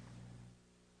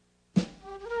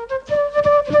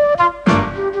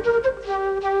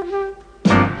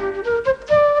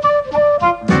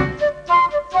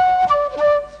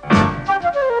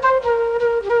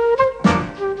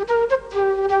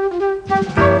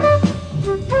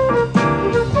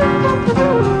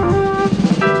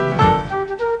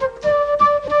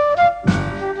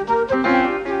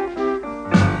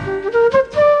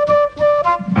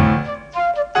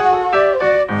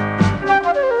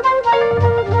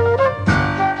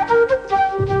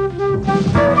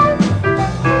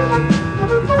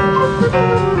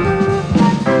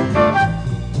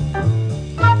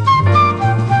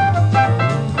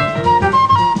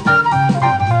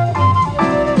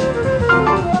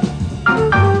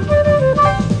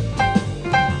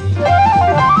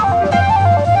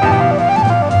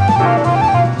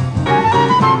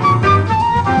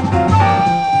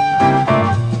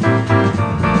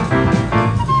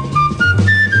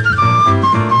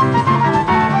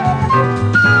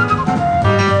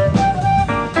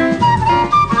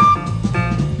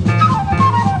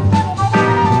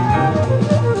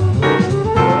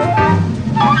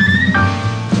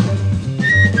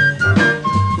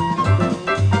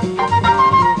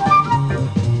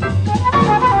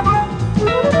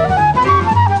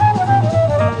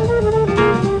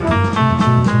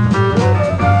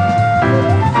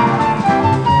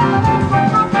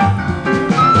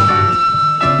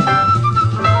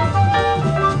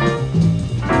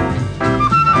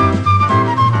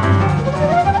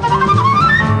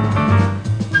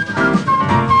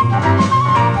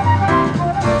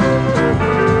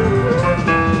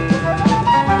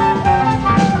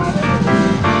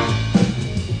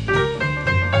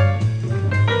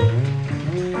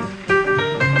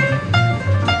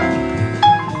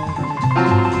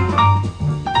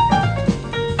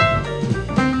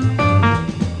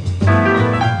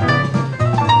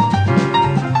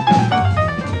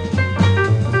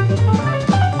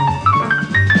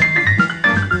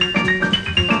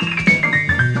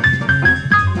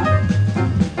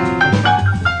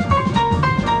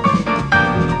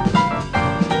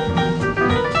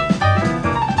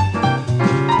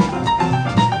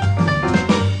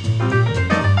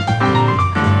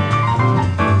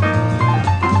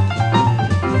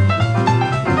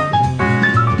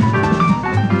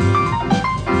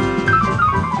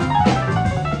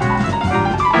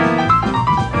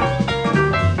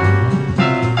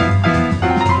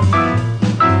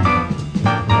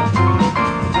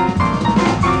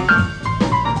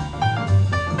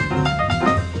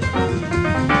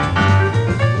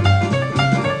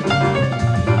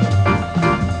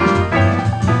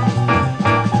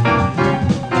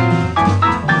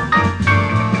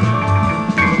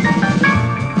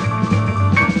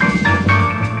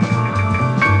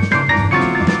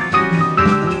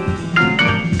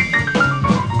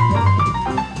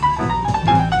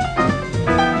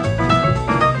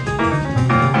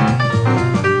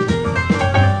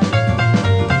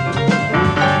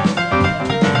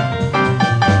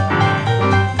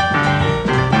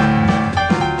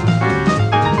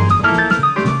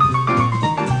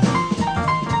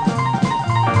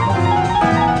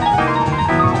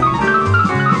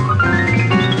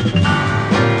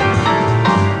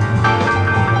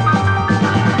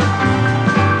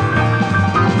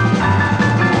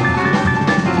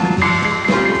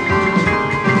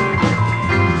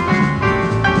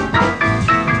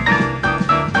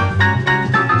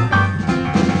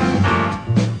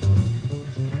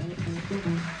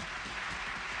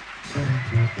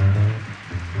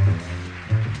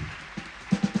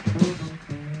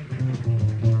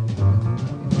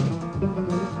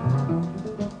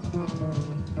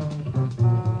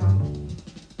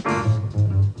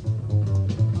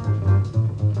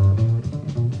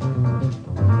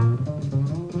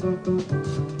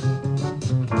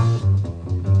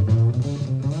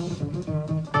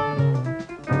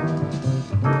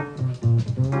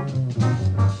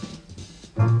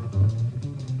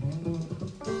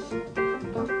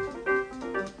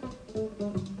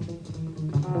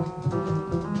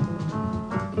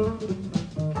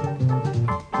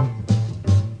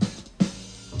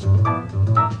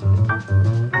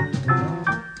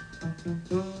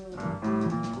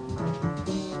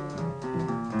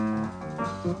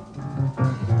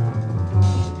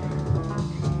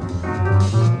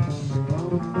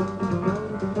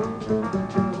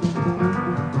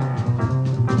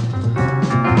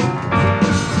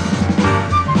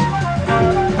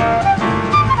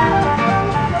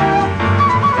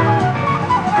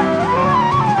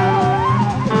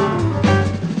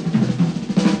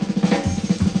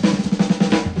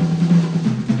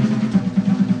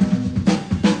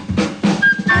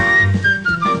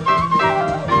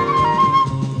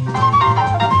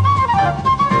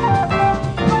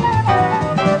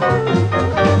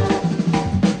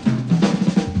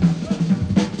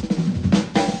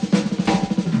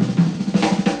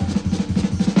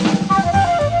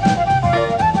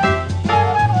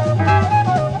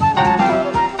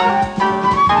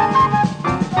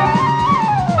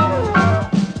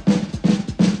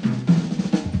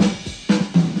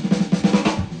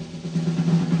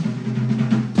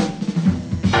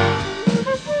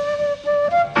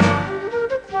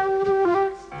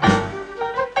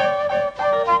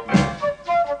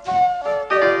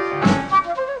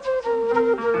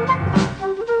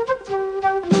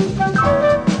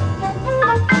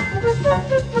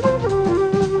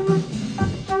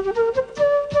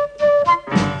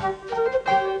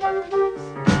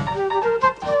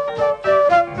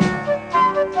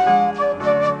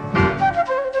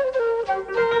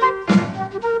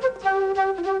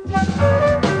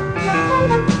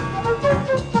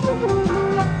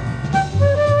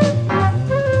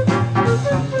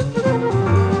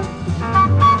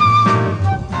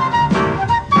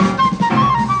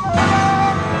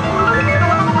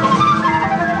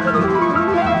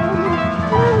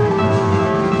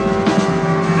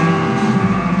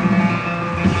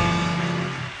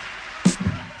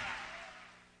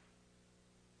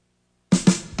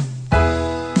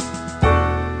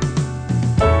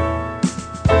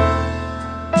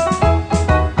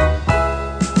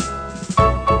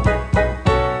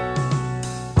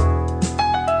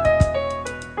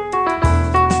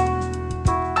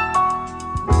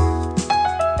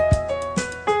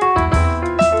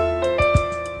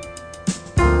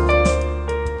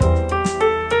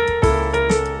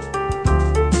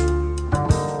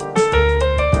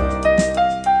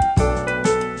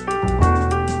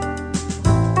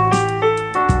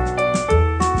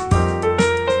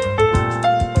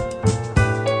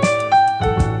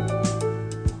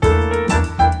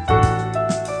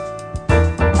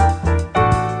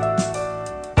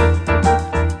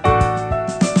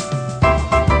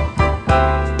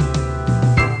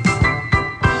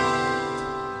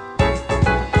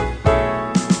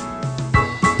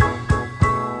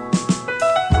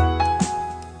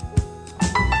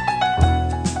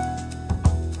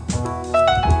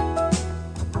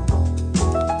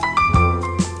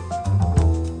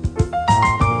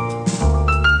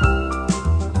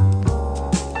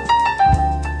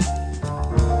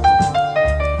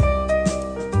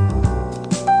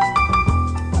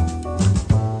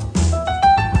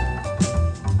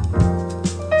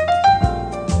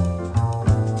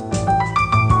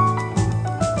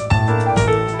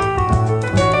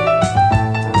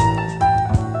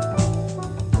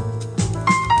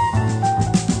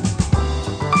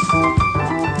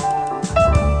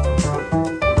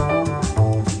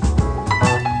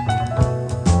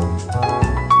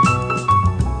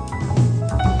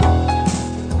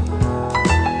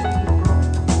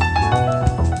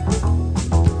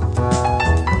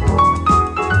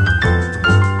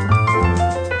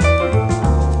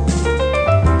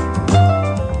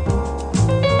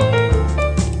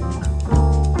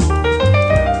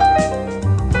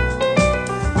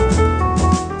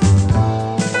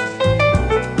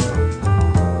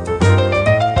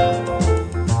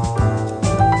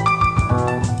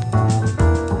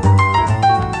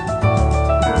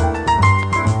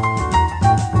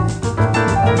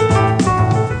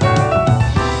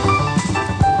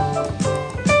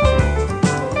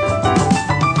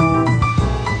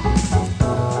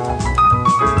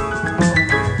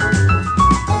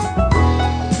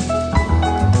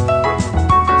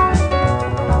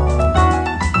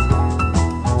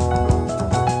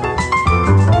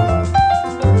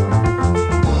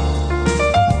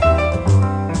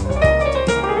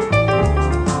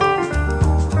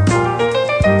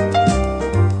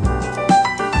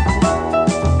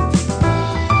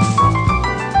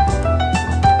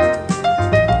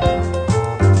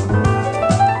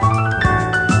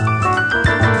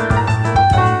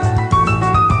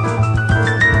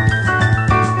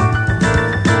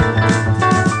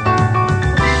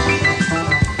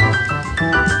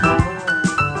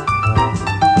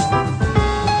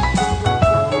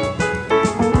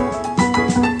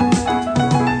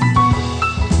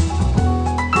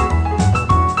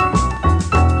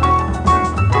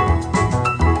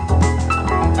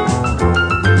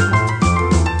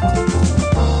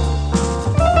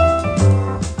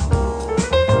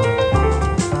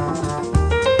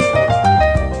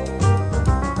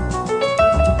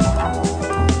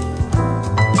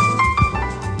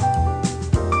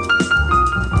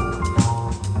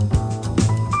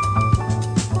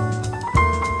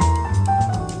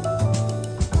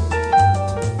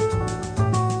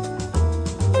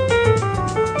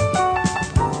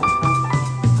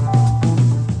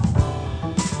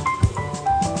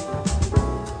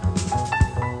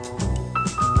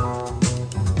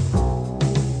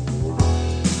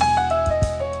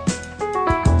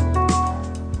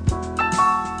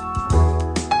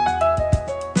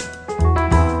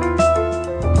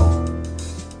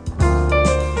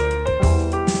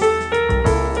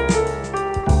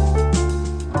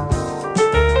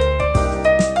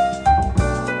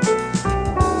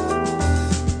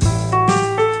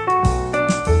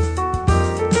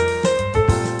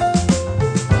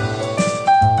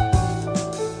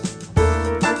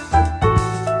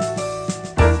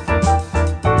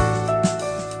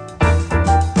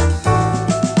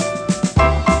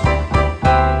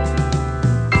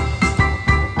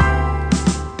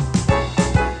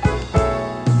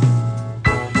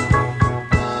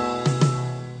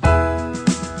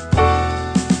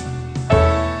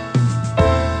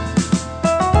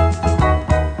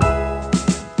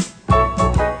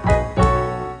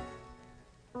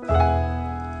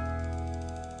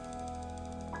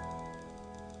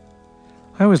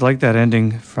 always like that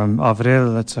ending from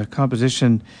Avril. That's a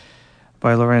composition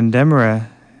by Laurent Demeret.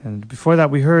 And before that,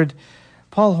 we heard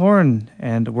Paul Horn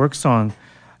and Work Song.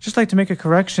 I'd just like to make a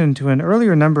correction to an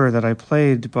earlier number that I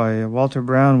played by Walter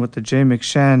Brown with the Jay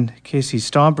McShann Casey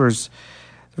Stompers.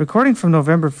 The recording from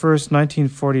November 1st,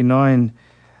 1949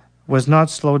 was not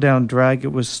Slow Down Drag,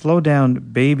 it was Slow Down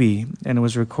Baby, and it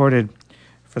was recorded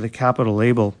for the Capitol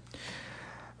label.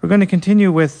 We're going to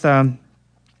continue with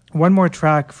one more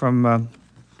track from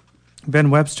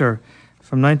Ben Webster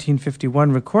from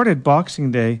 1951, recorded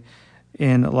Boxing Day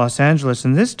in Los Angeles.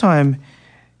 And this time,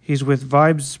 he's with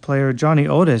Vibes player Johnny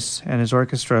Otis and his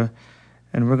orchestra.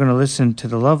 And we're going to listen to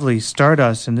the lovely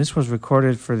Stardust. And this was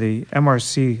recorded for the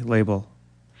MRC label.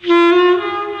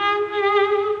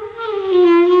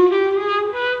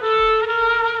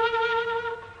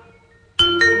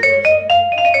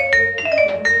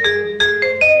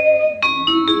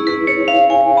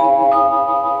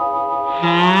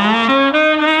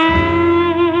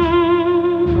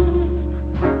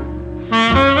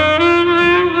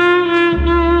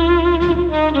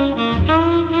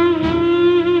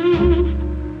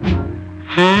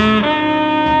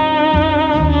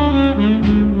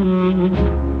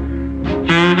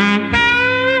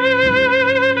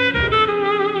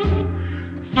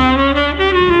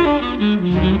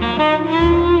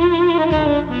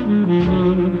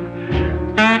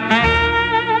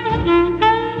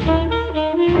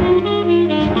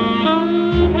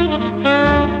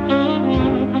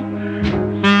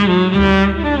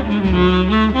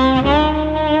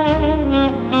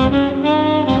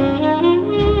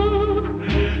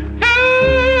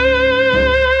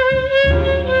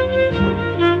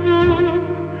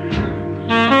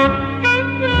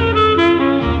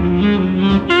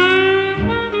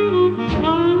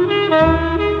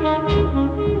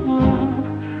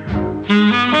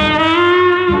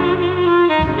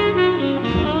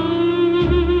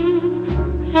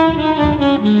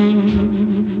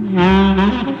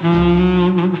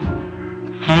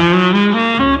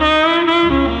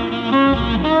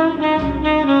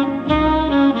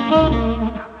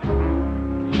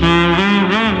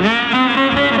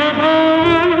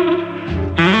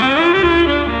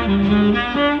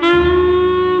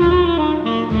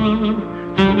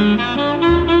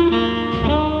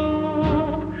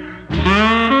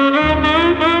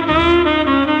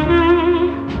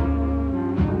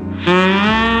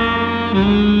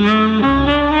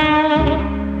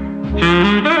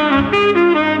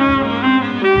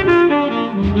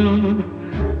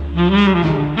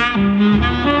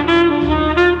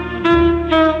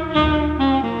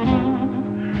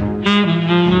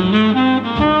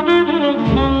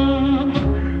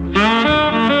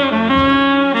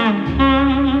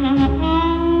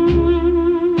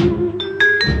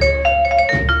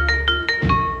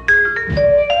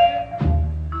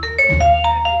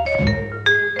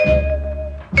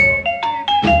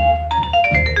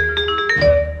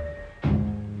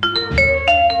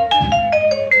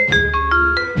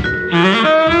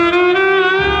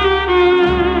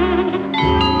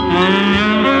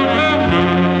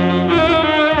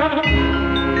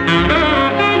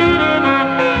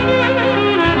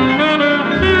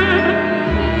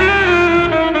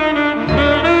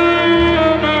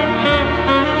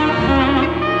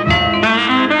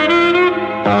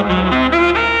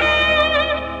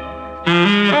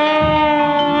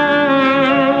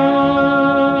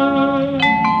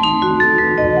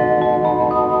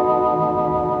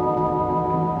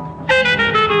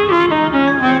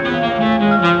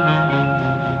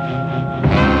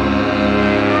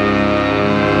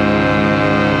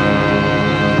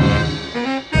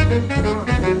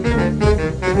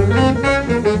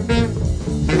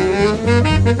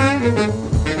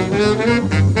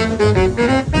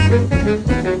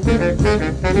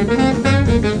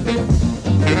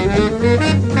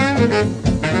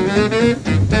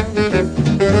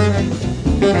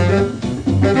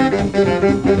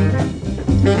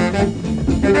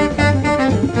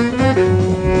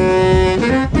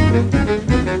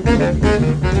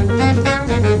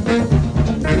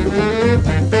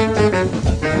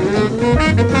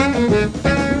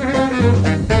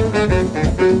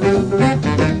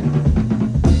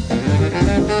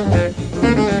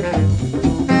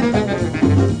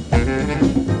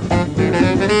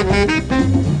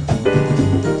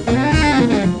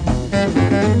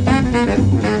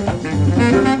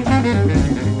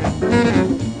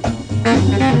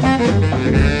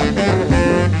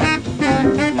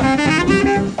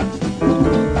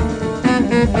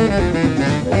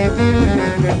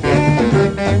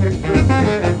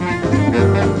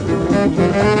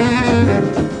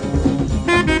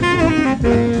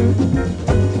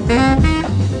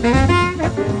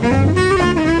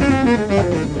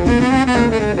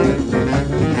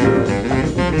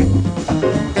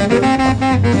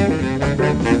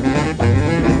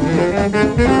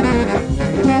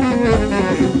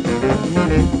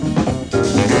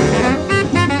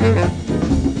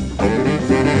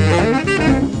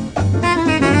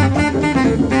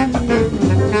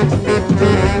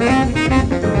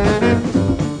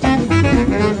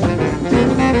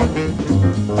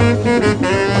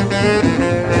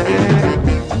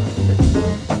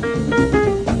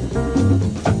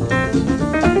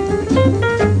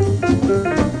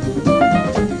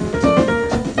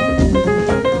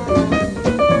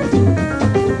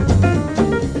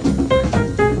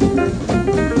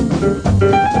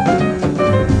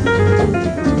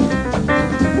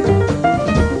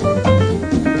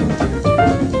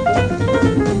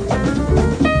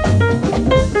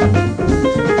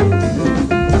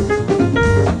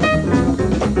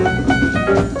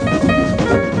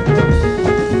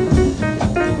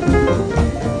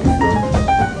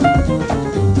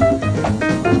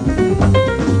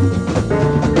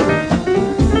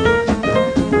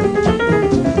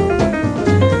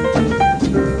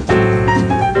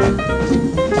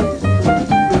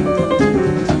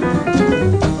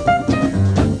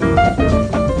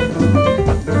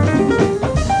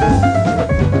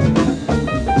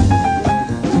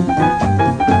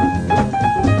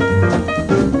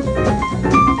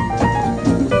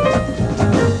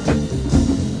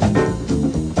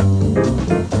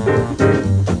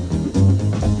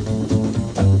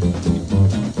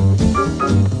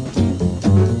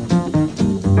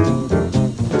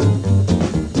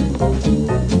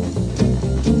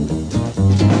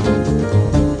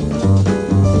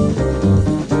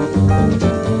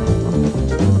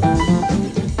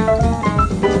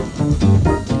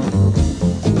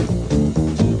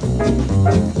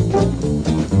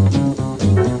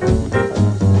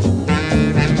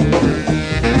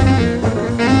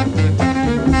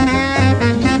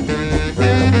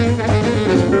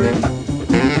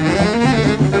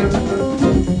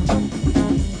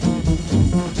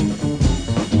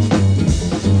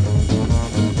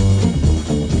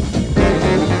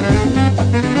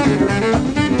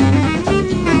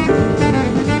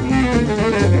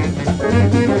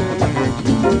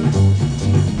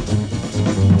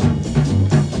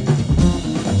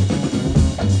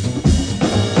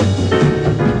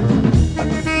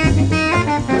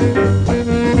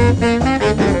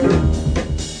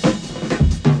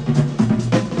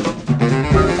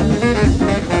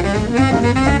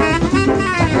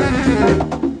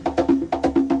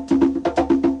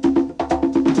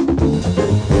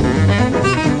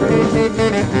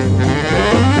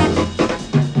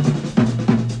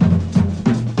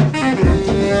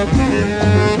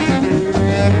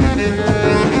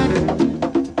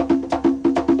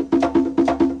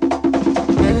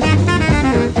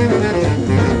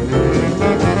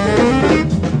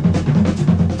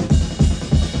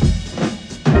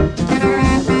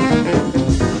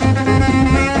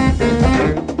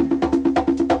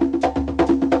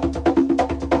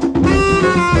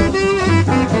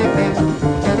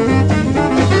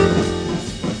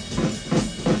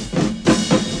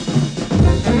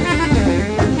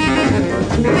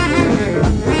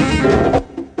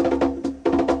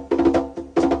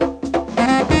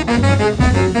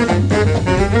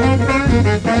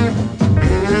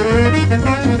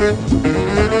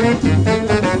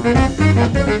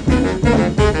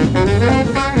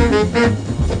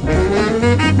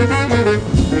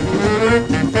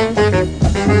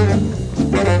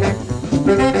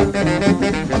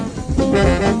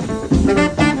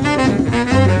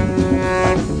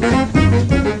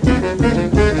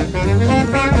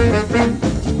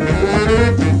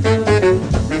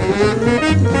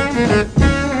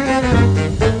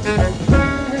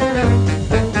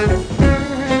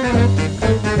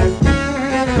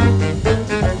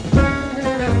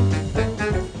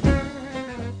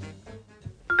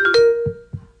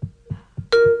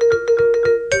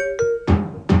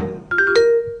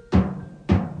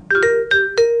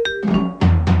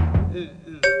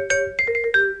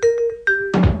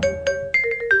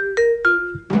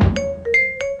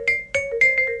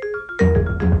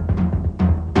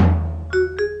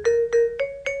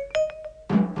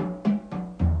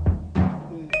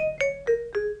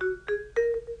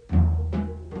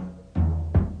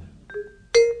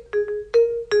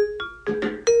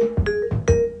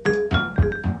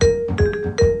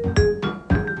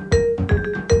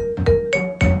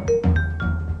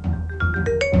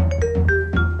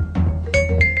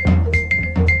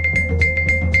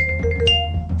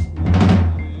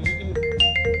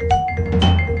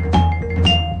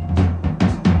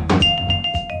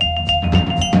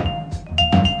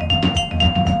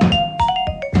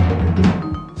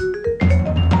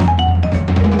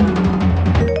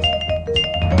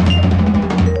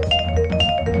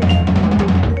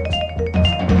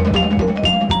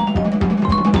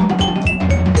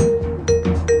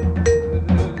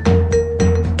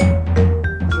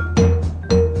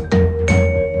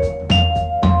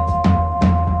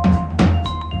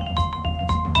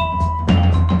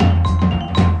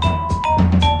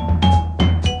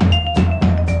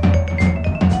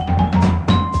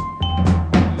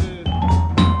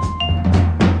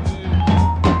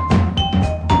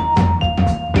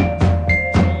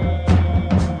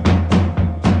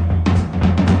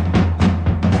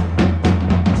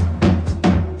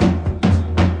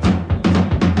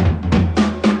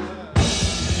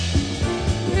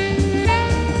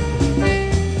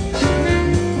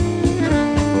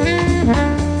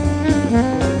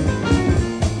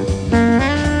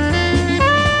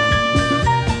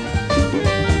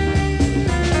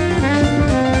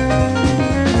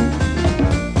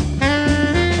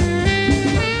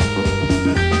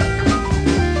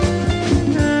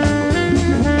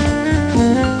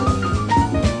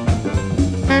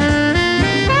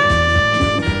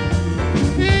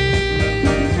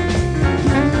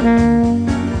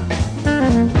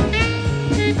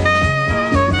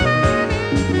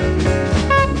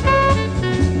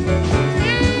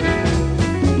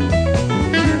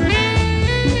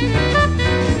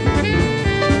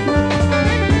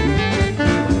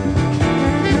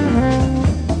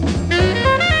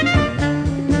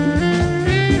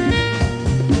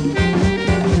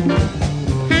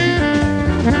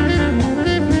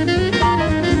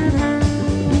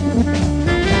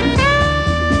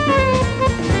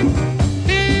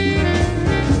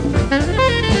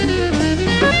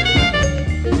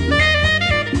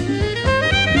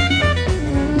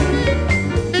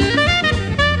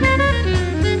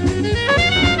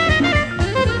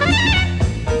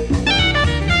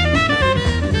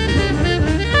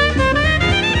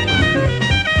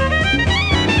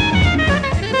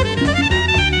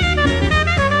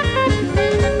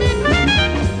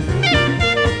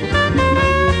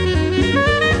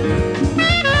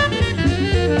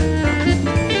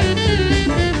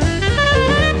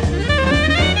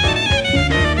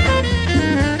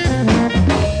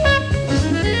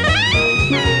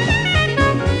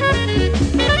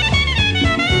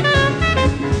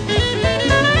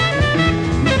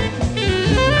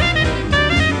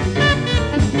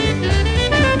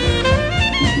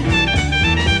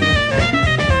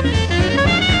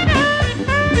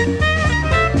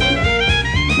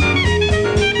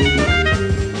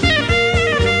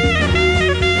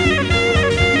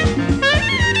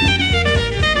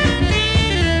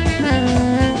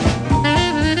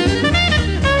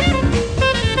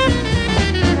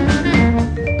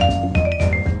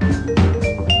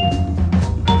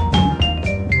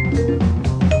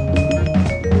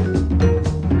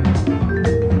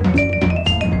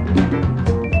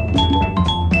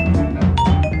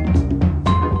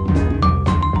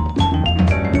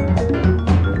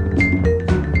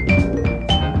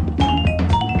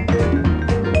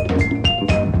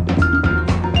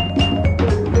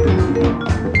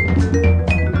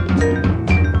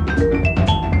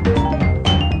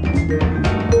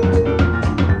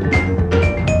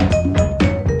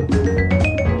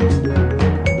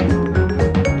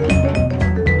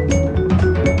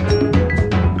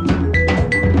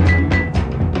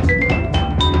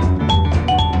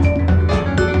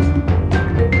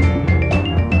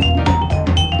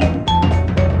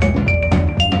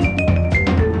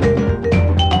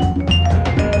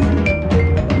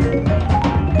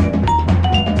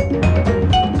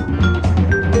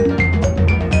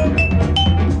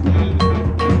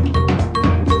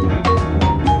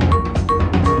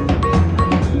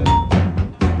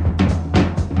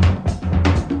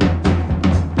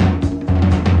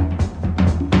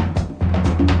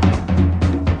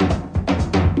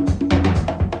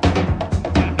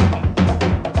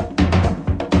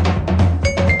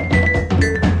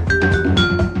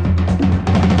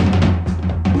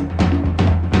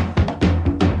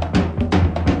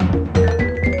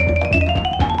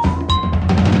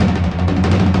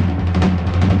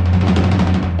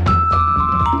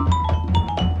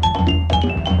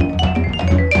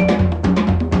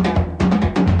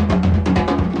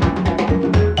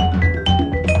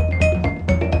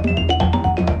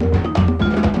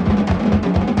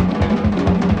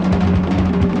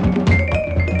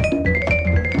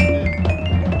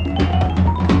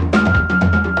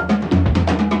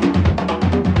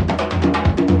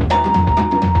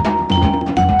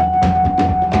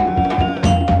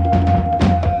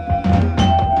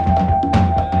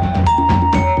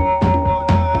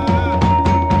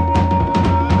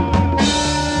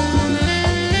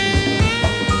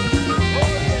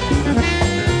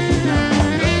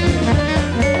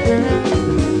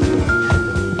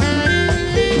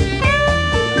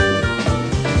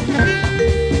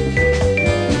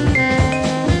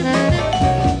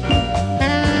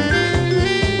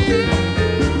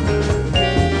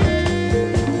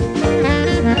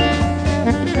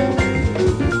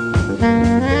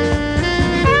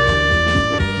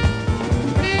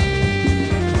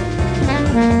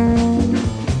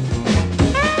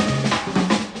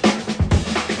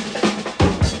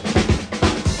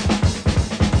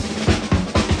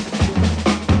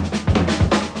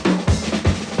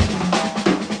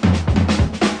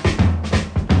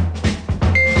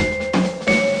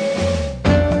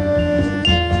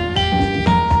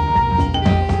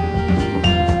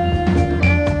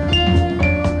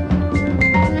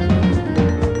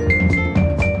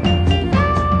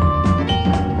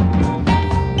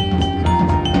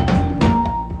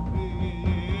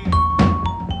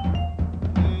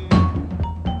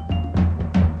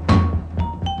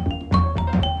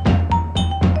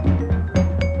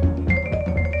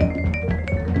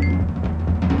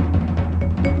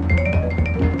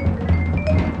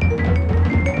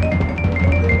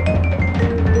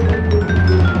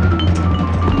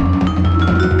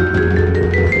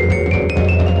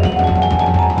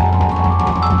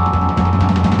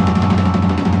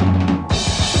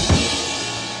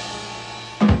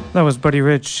 That was Buddy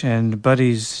Rich and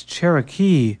Buddy's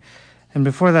Cherokee. And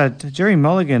before that, Jerry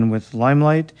Mulligan with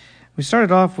Limelight. We started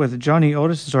off with Johnny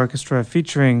Otis's orchestra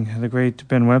featuring the great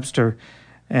Ben Webster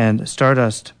and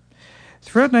Stardust.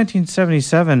 Throughout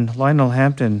 1977, Lionel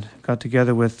Hampton got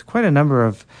together with quite a number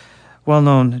of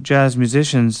well-known jazz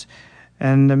musicians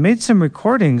and made some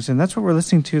recordings, and that's what we're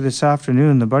listening to this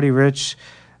afternoon, the Buddy Rich,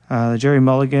 the Jerry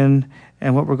Mulligan,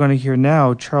 and what we're going to hear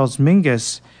now, Charles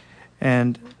Mingus,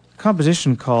 and a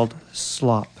composition called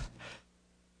Slop.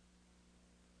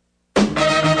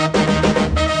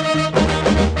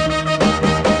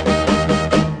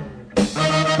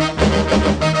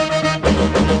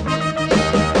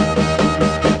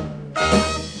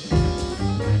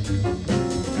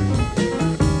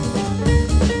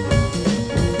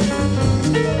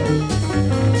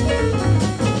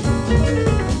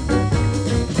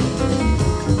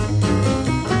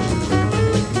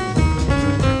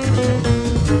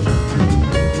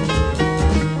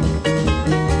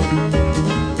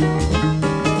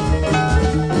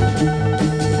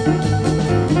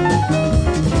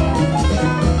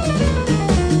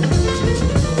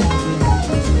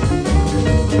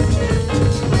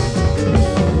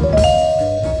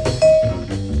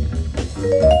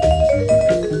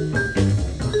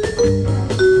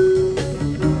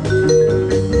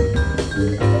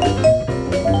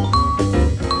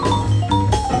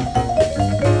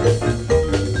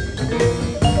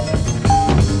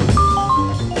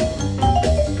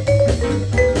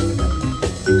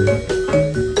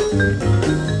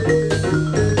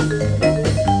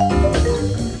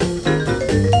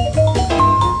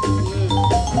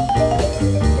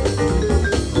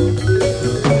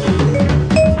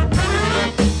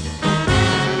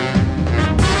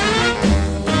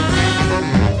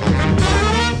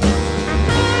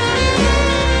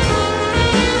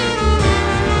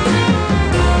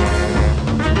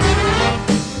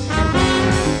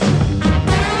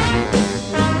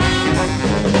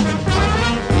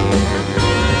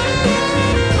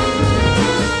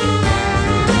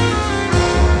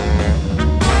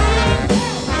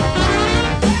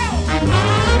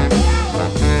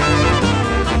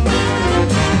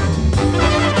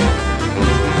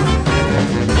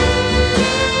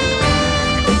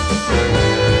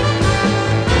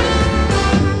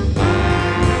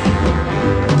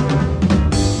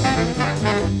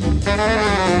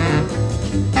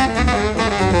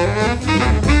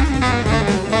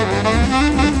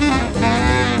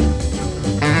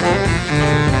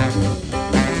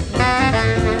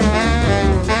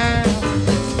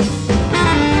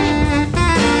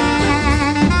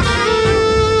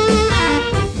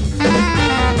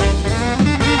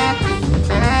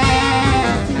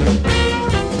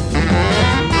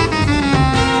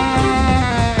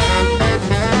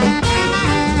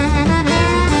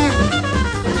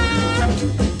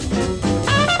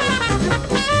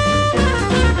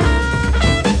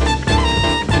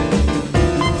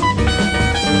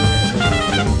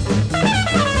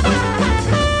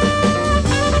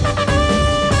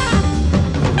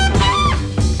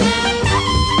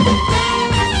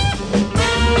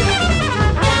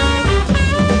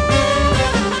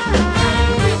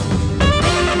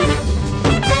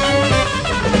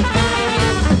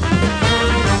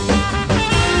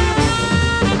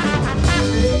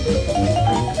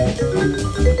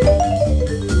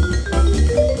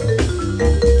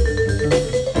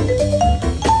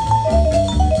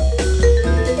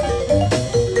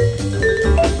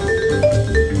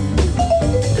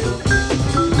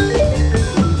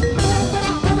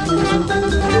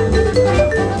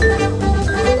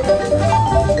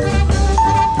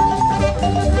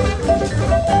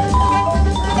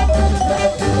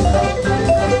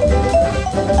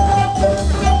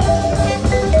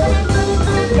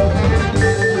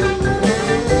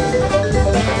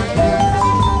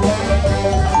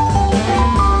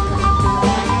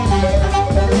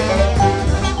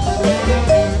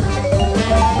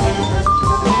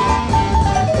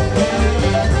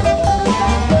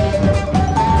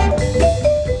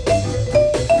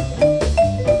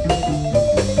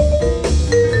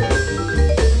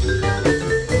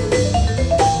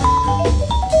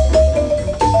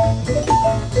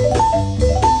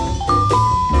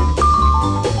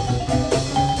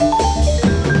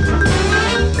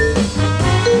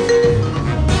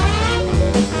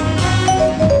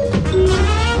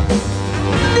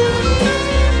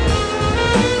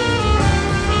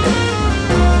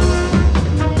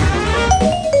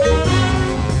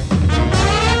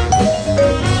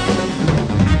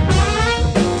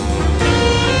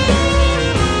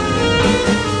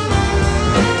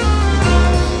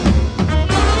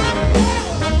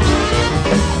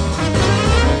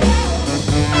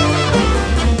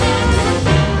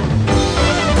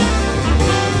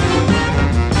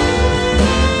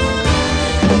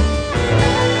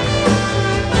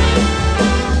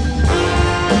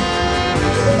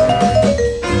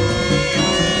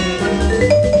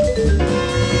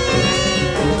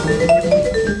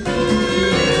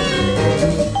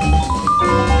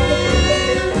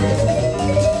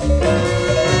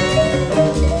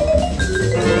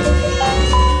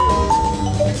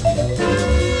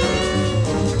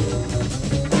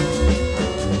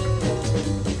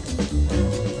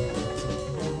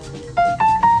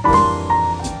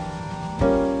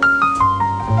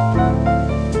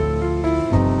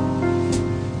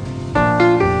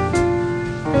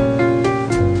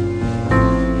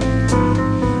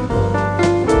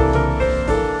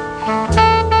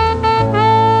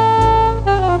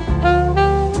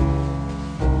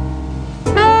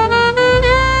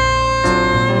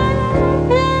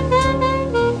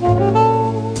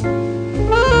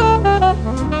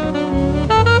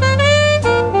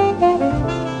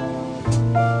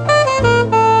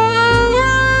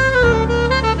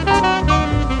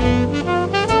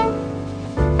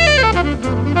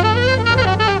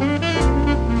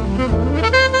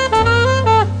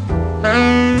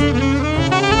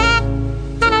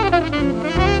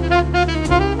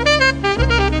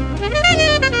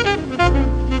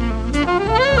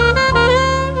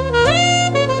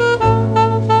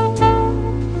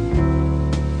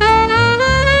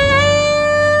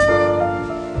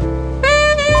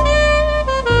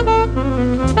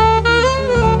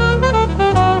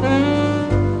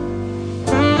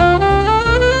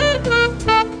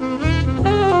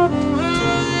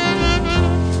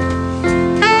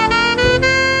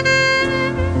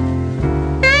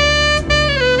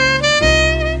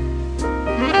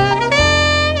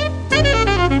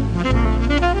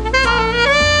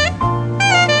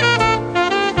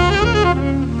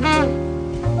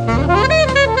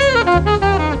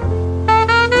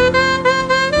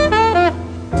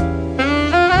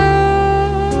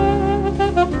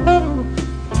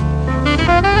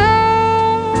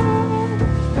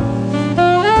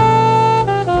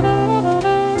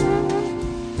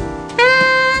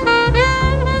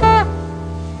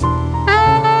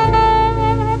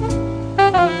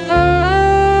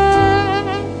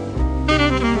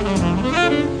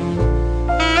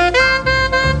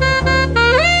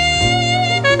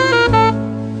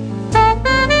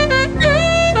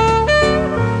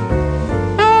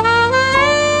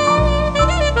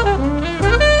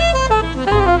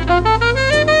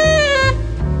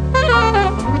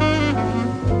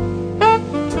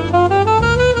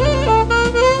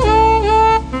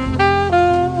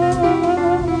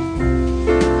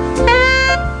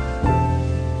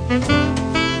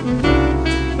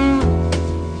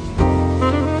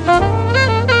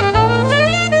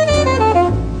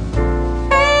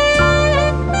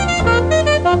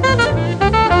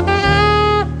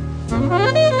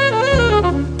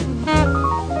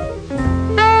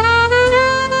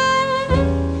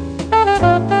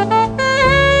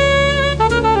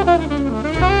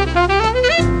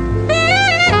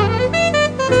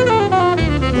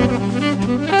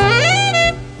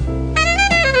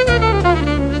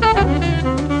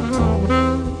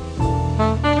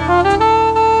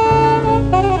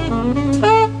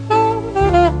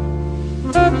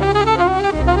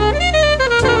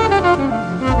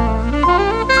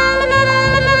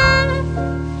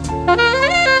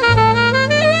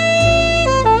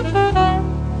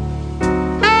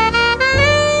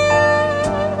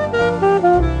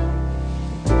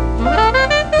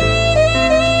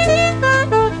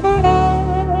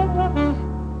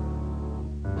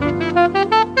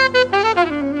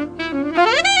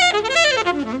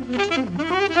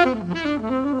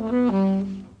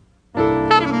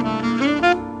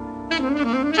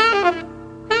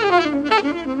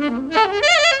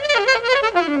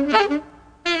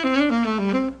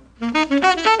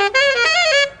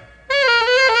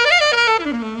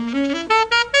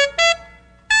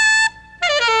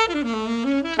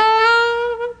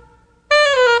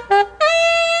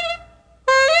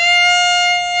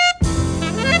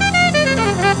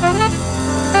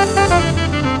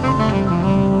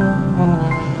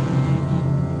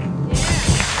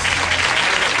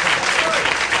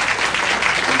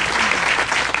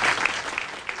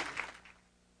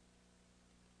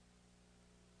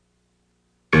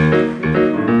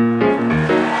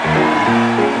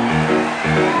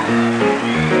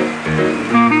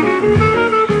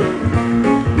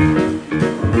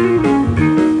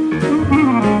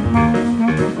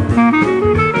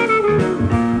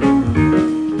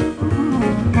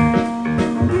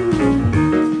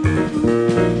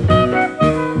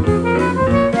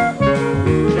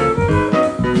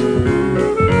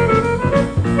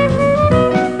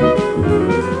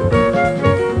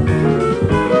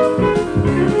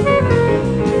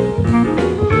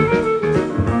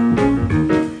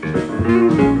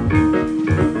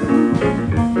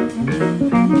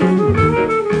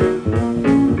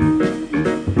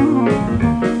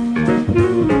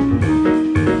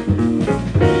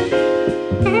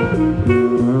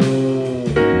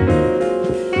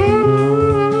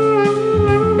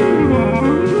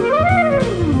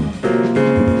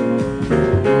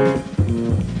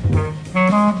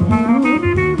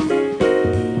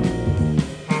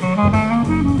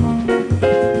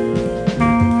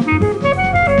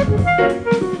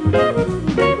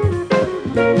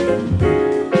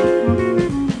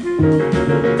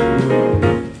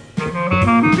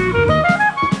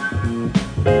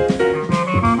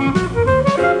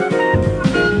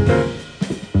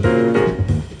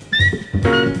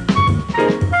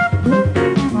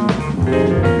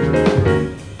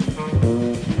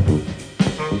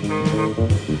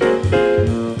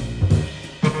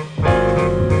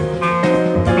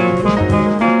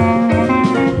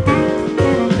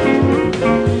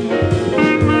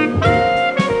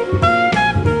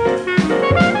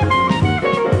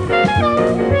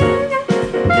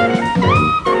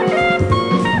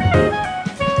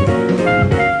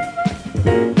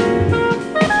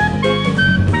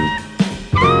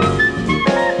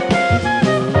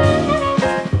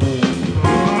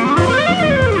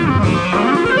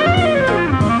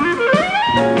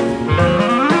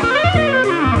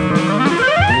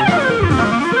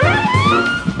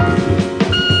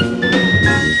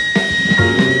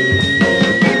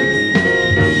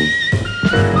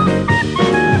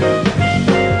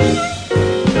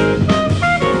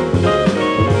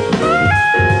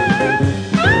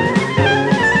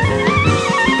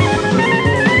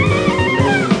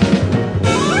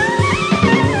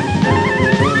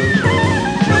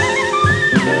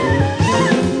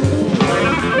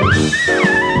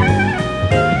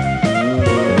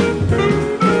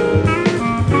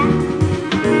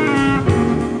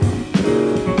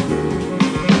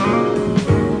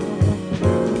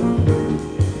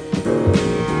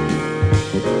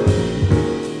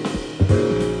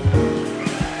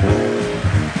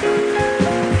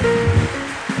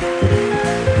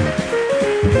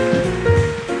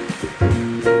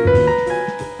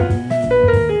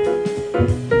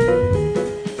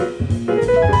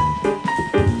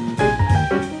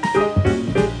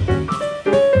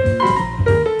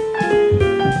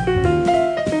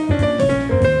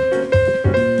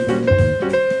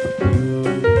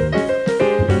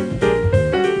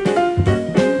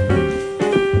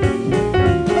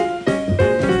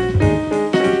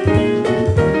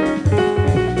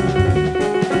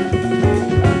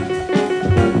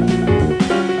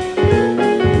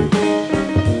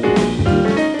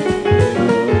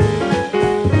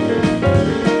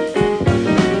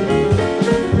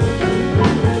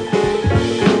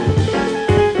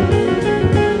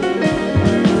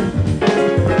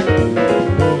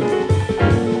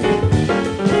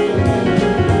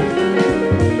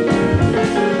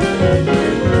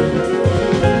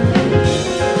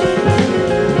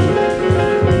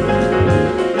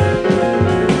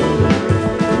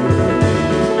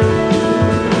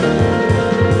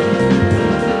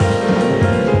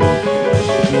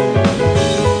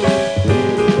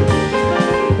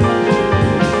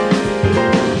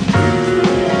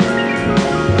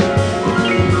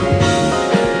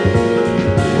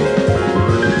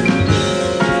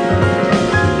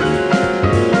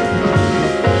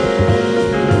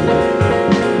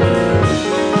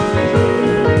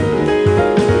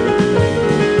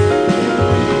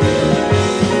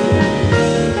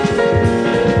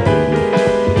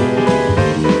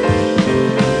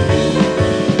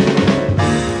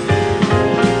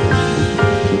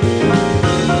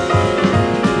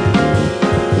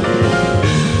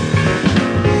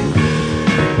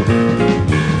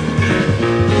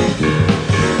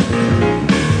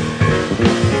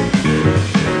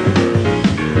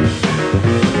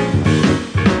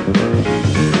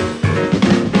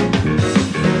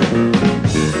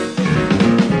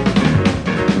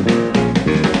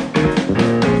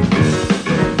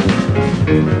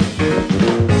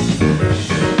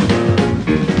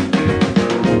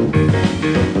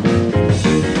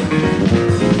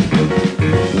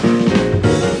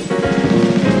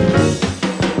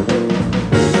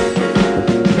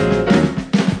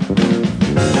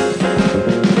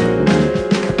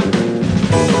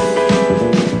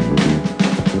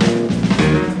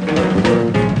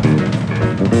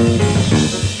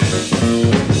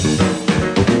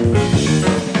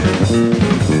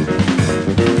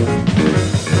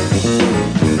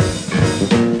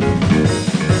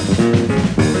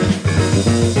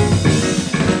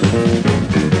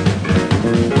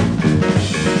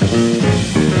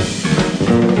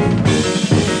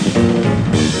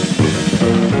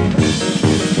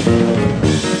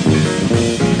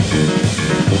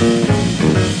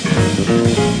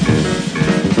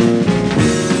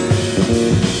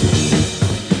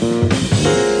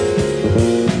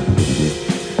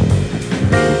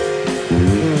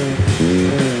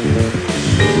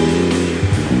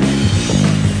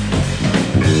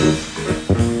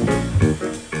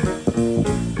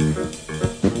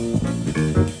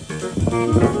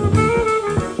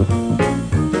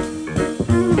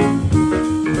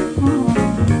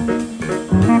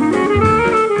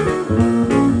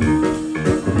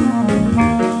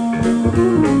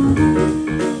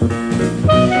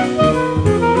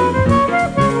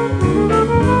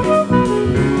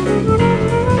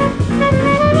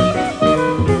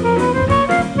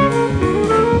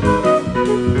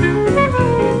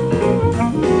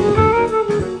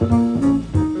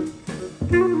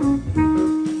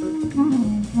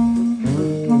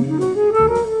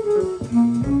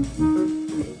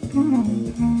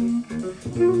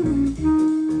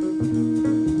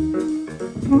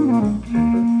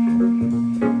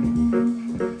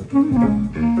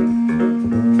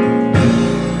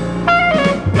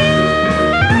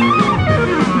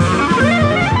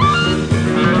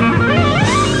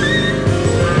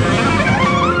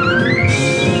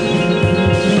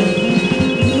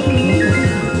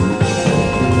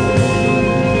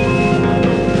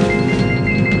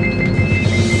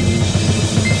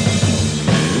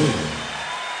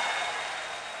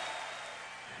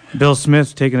 Bill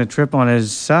Smith taking a trip on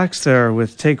his sax there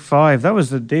with Take 5. That was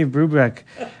the Dave Brubeck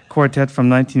Quartet from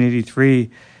 1983.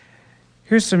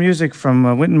 Here's some music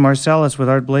from Wynton Marsalis with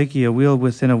Art Blakey, A Wheel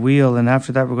Within a Wheel. And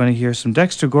after that, we're going to hear some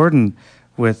Dexter Gordon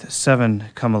with 7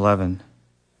 Come 11.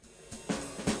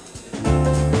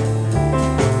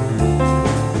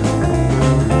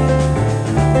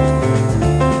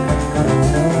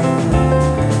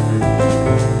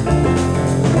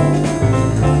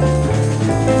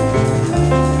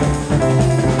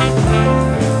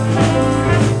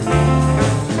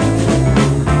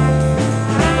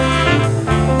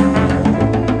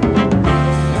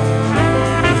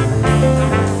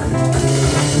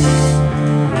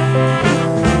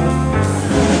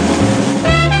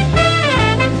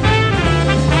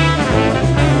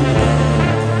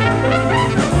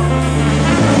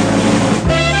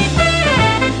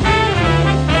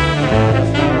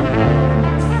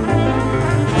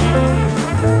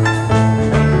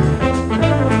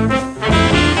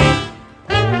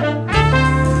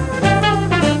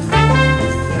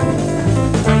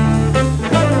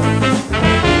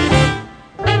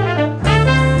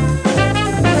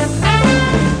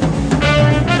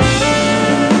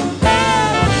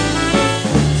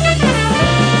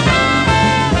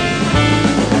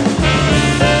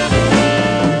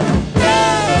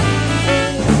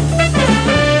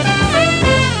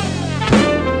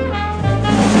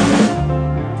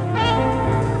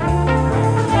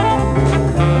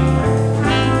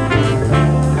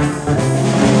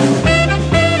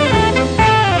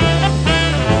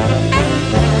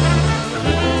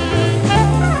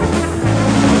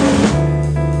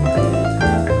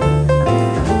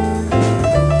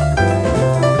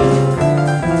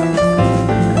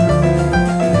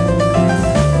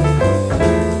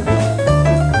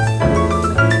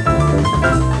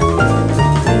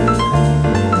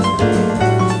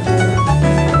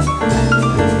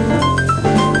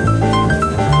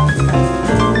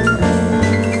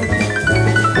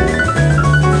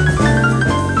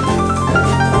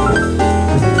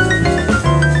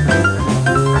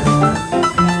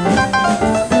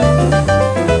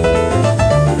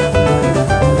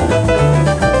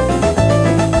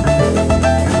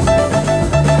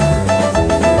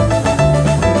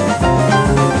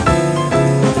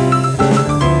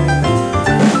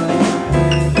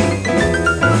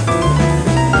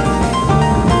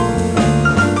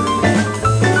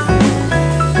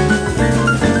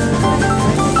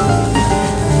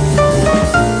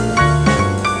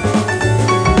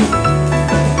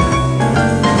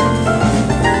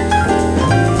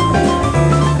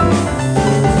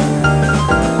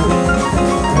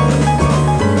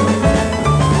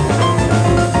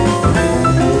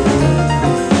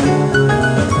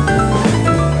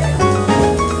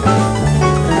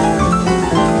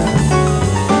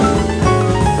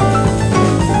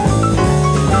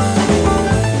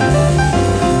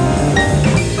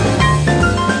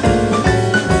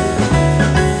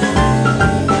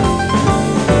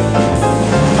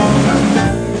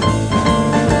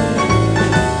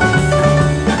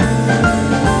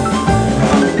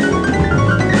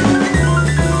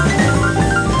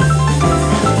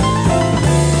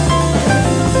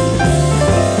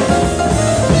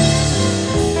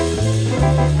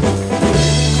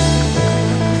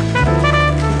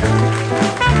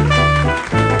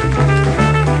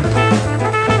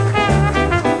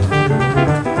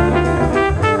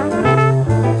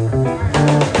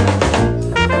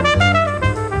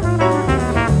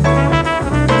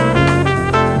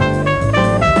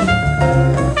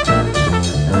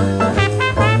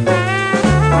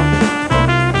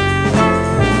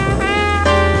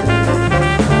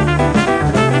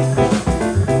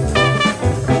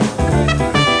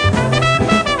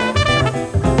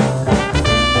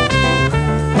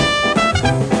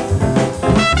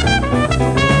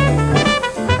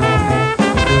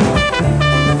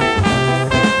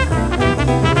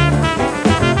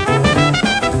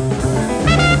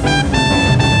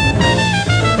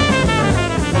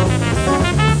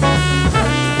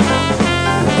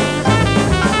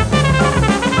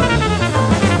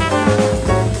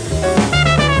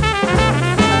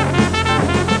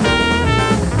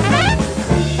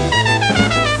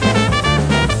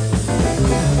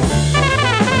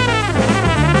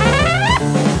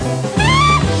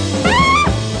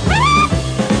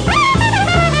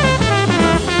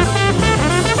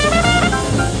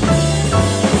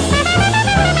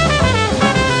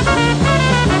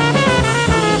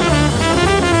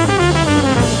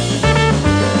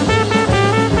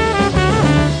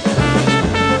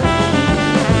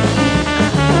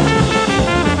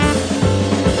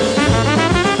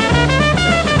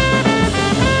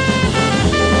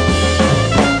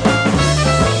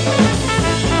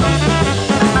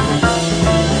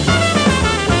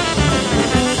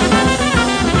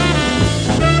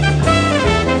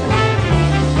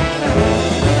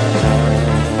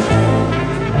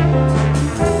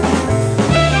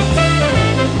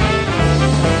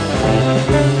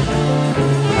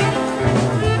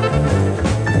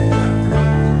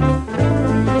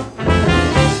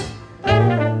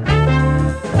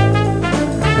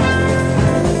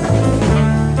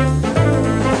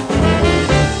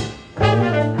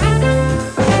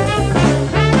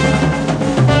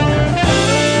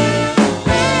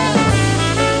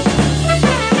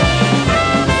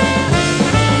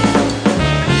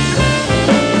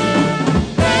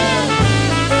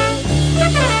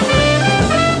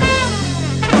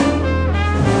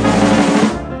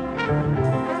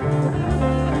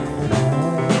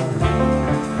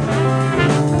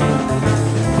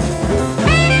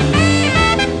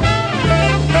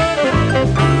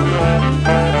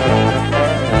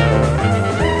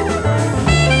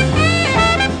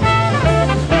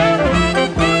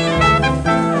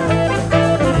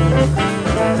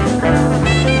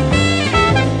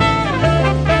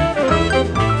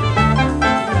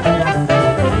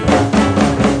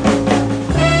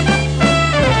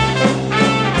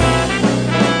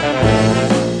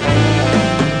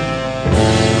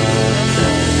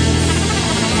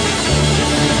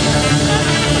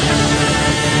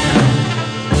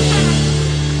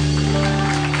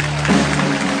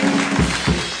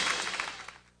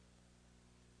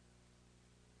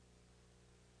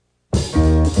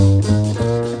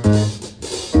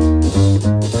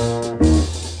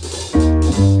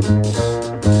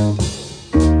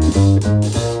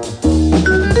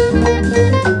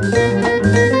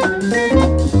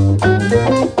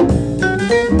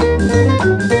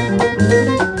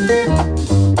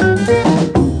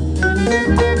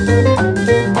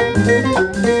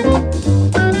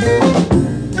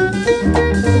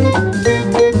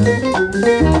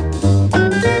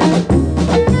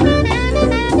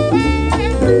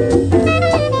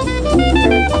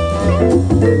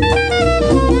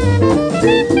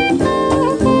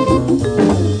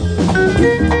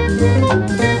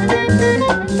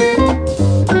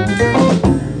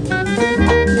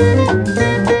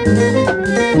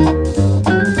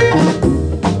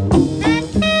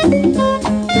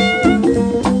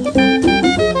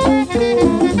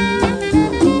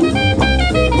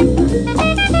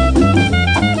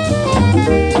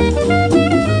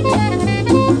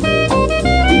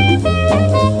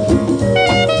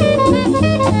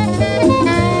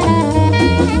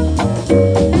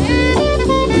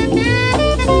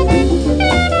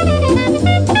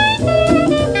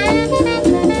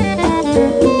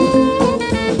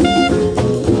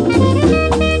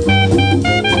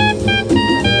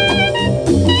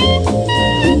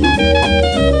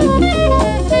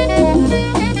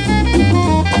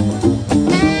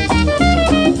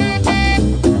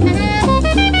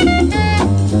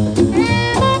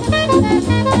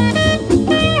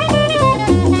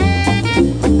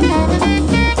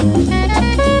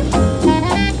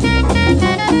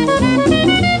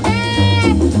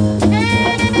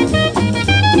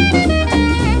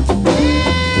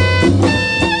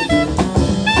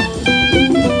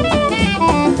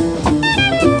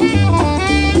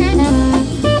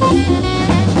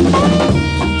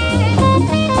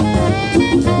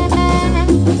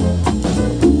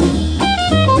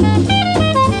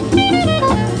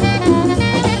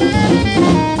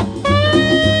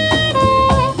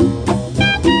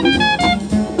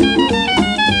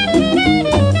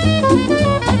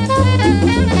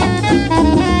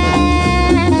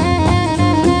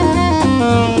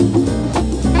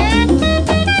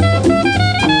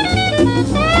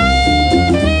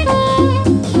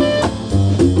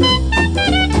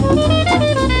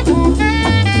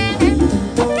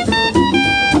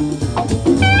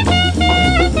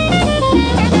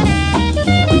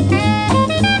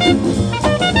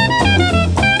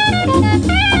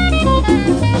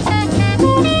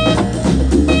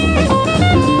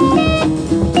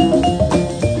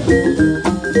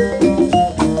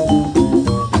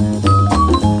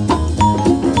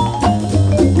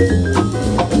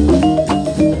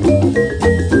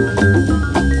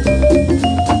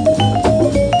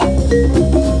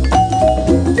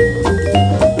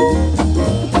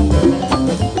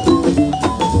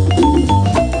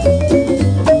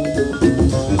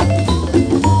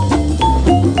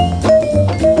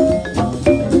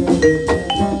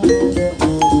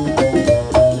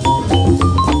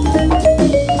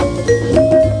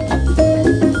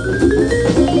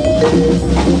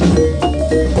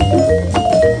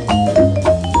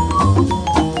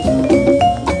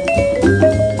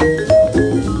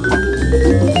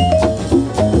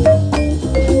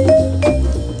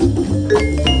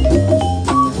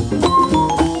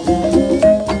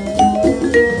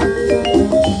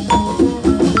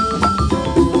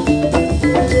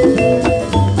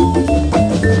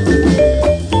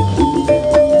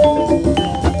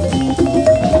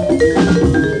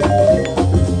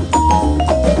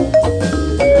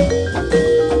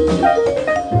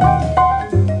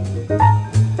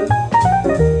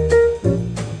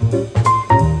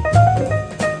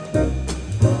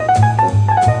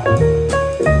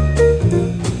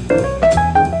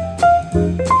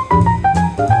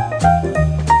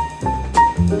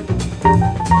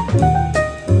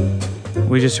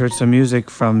 just heard some music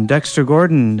from Dexter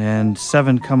Gordon and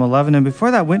 7 Come 11. And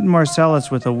before that, Wynton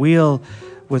Marsalis with A Wheel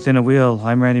Within a Wheel.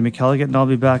 I'm Randy McElligott, and I'll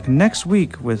be back next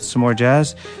week with some more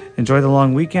jazz. Enjoy the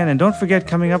long weekend. And don't forget,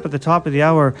 coming up at the top of the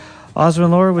hour,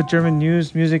 Oswin Lohr with German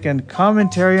news, music, and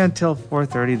commentary until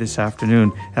 4:30 this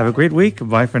afternoon. Have a great week.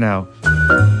 Bye for now.